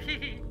course.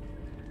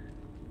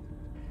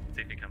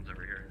 See if he comes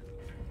over here.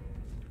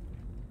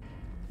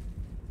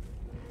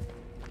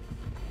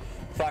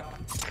 Fuck.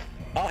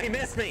 Oh, he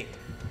missed me!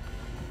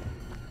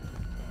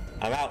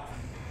 I'm out.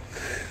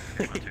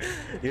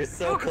 You're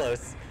so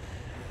close.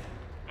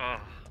 Oh.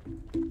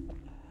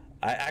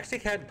 I actually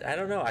had, I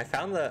don't know, I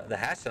found the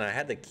hatch and I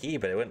had the key,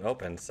 but it wouldn't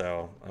open,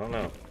 so I don't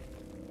know.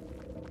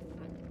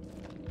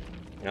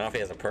 I don't know if he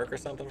has a perk or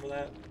something for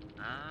that.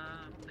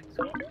 I don't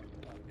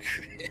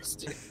think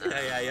so.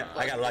 Yeah,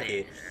 I got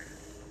lucky.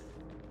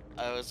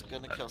 I was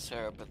gonna kill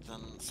Sarah, but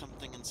then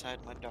something inside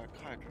my dark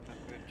heart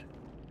remembered.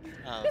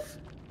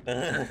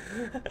 I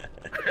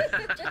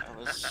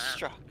was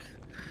struck.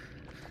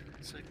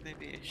 It's like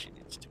maybe she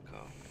needs to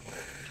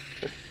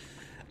go.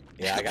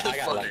 Yeah, I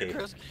got lucky.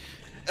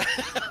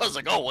 I was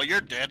like, oh well,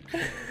 you're dead.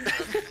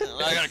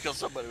 I gotta kill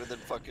somebody, and then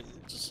fucking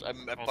just I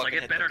fucking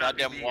hit the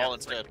goddamn wall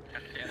instead.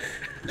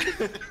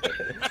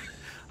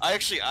 I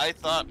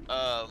thought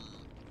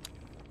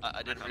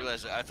I didn't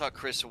realize it. I thought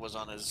Chris was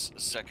on his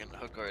second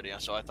hook already,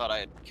 so I thought I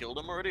had killed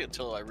him already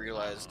until I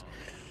realized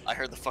I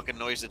heard the fucking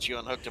noise that you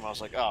unhooked him. I was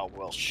like, oh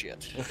well,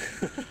 shit.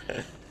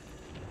 That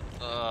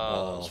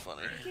was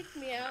funny. You kicked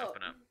me out.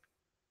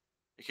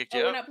 You kicked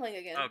you out? We're not playing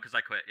again. Oh, because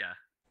I quit. Yeah.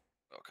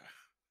 Okay.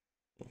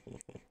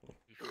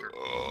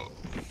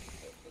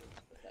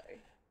 Sorry.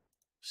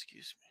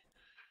 Excuse me.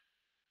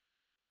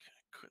 Can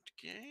I quit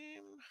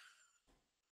game?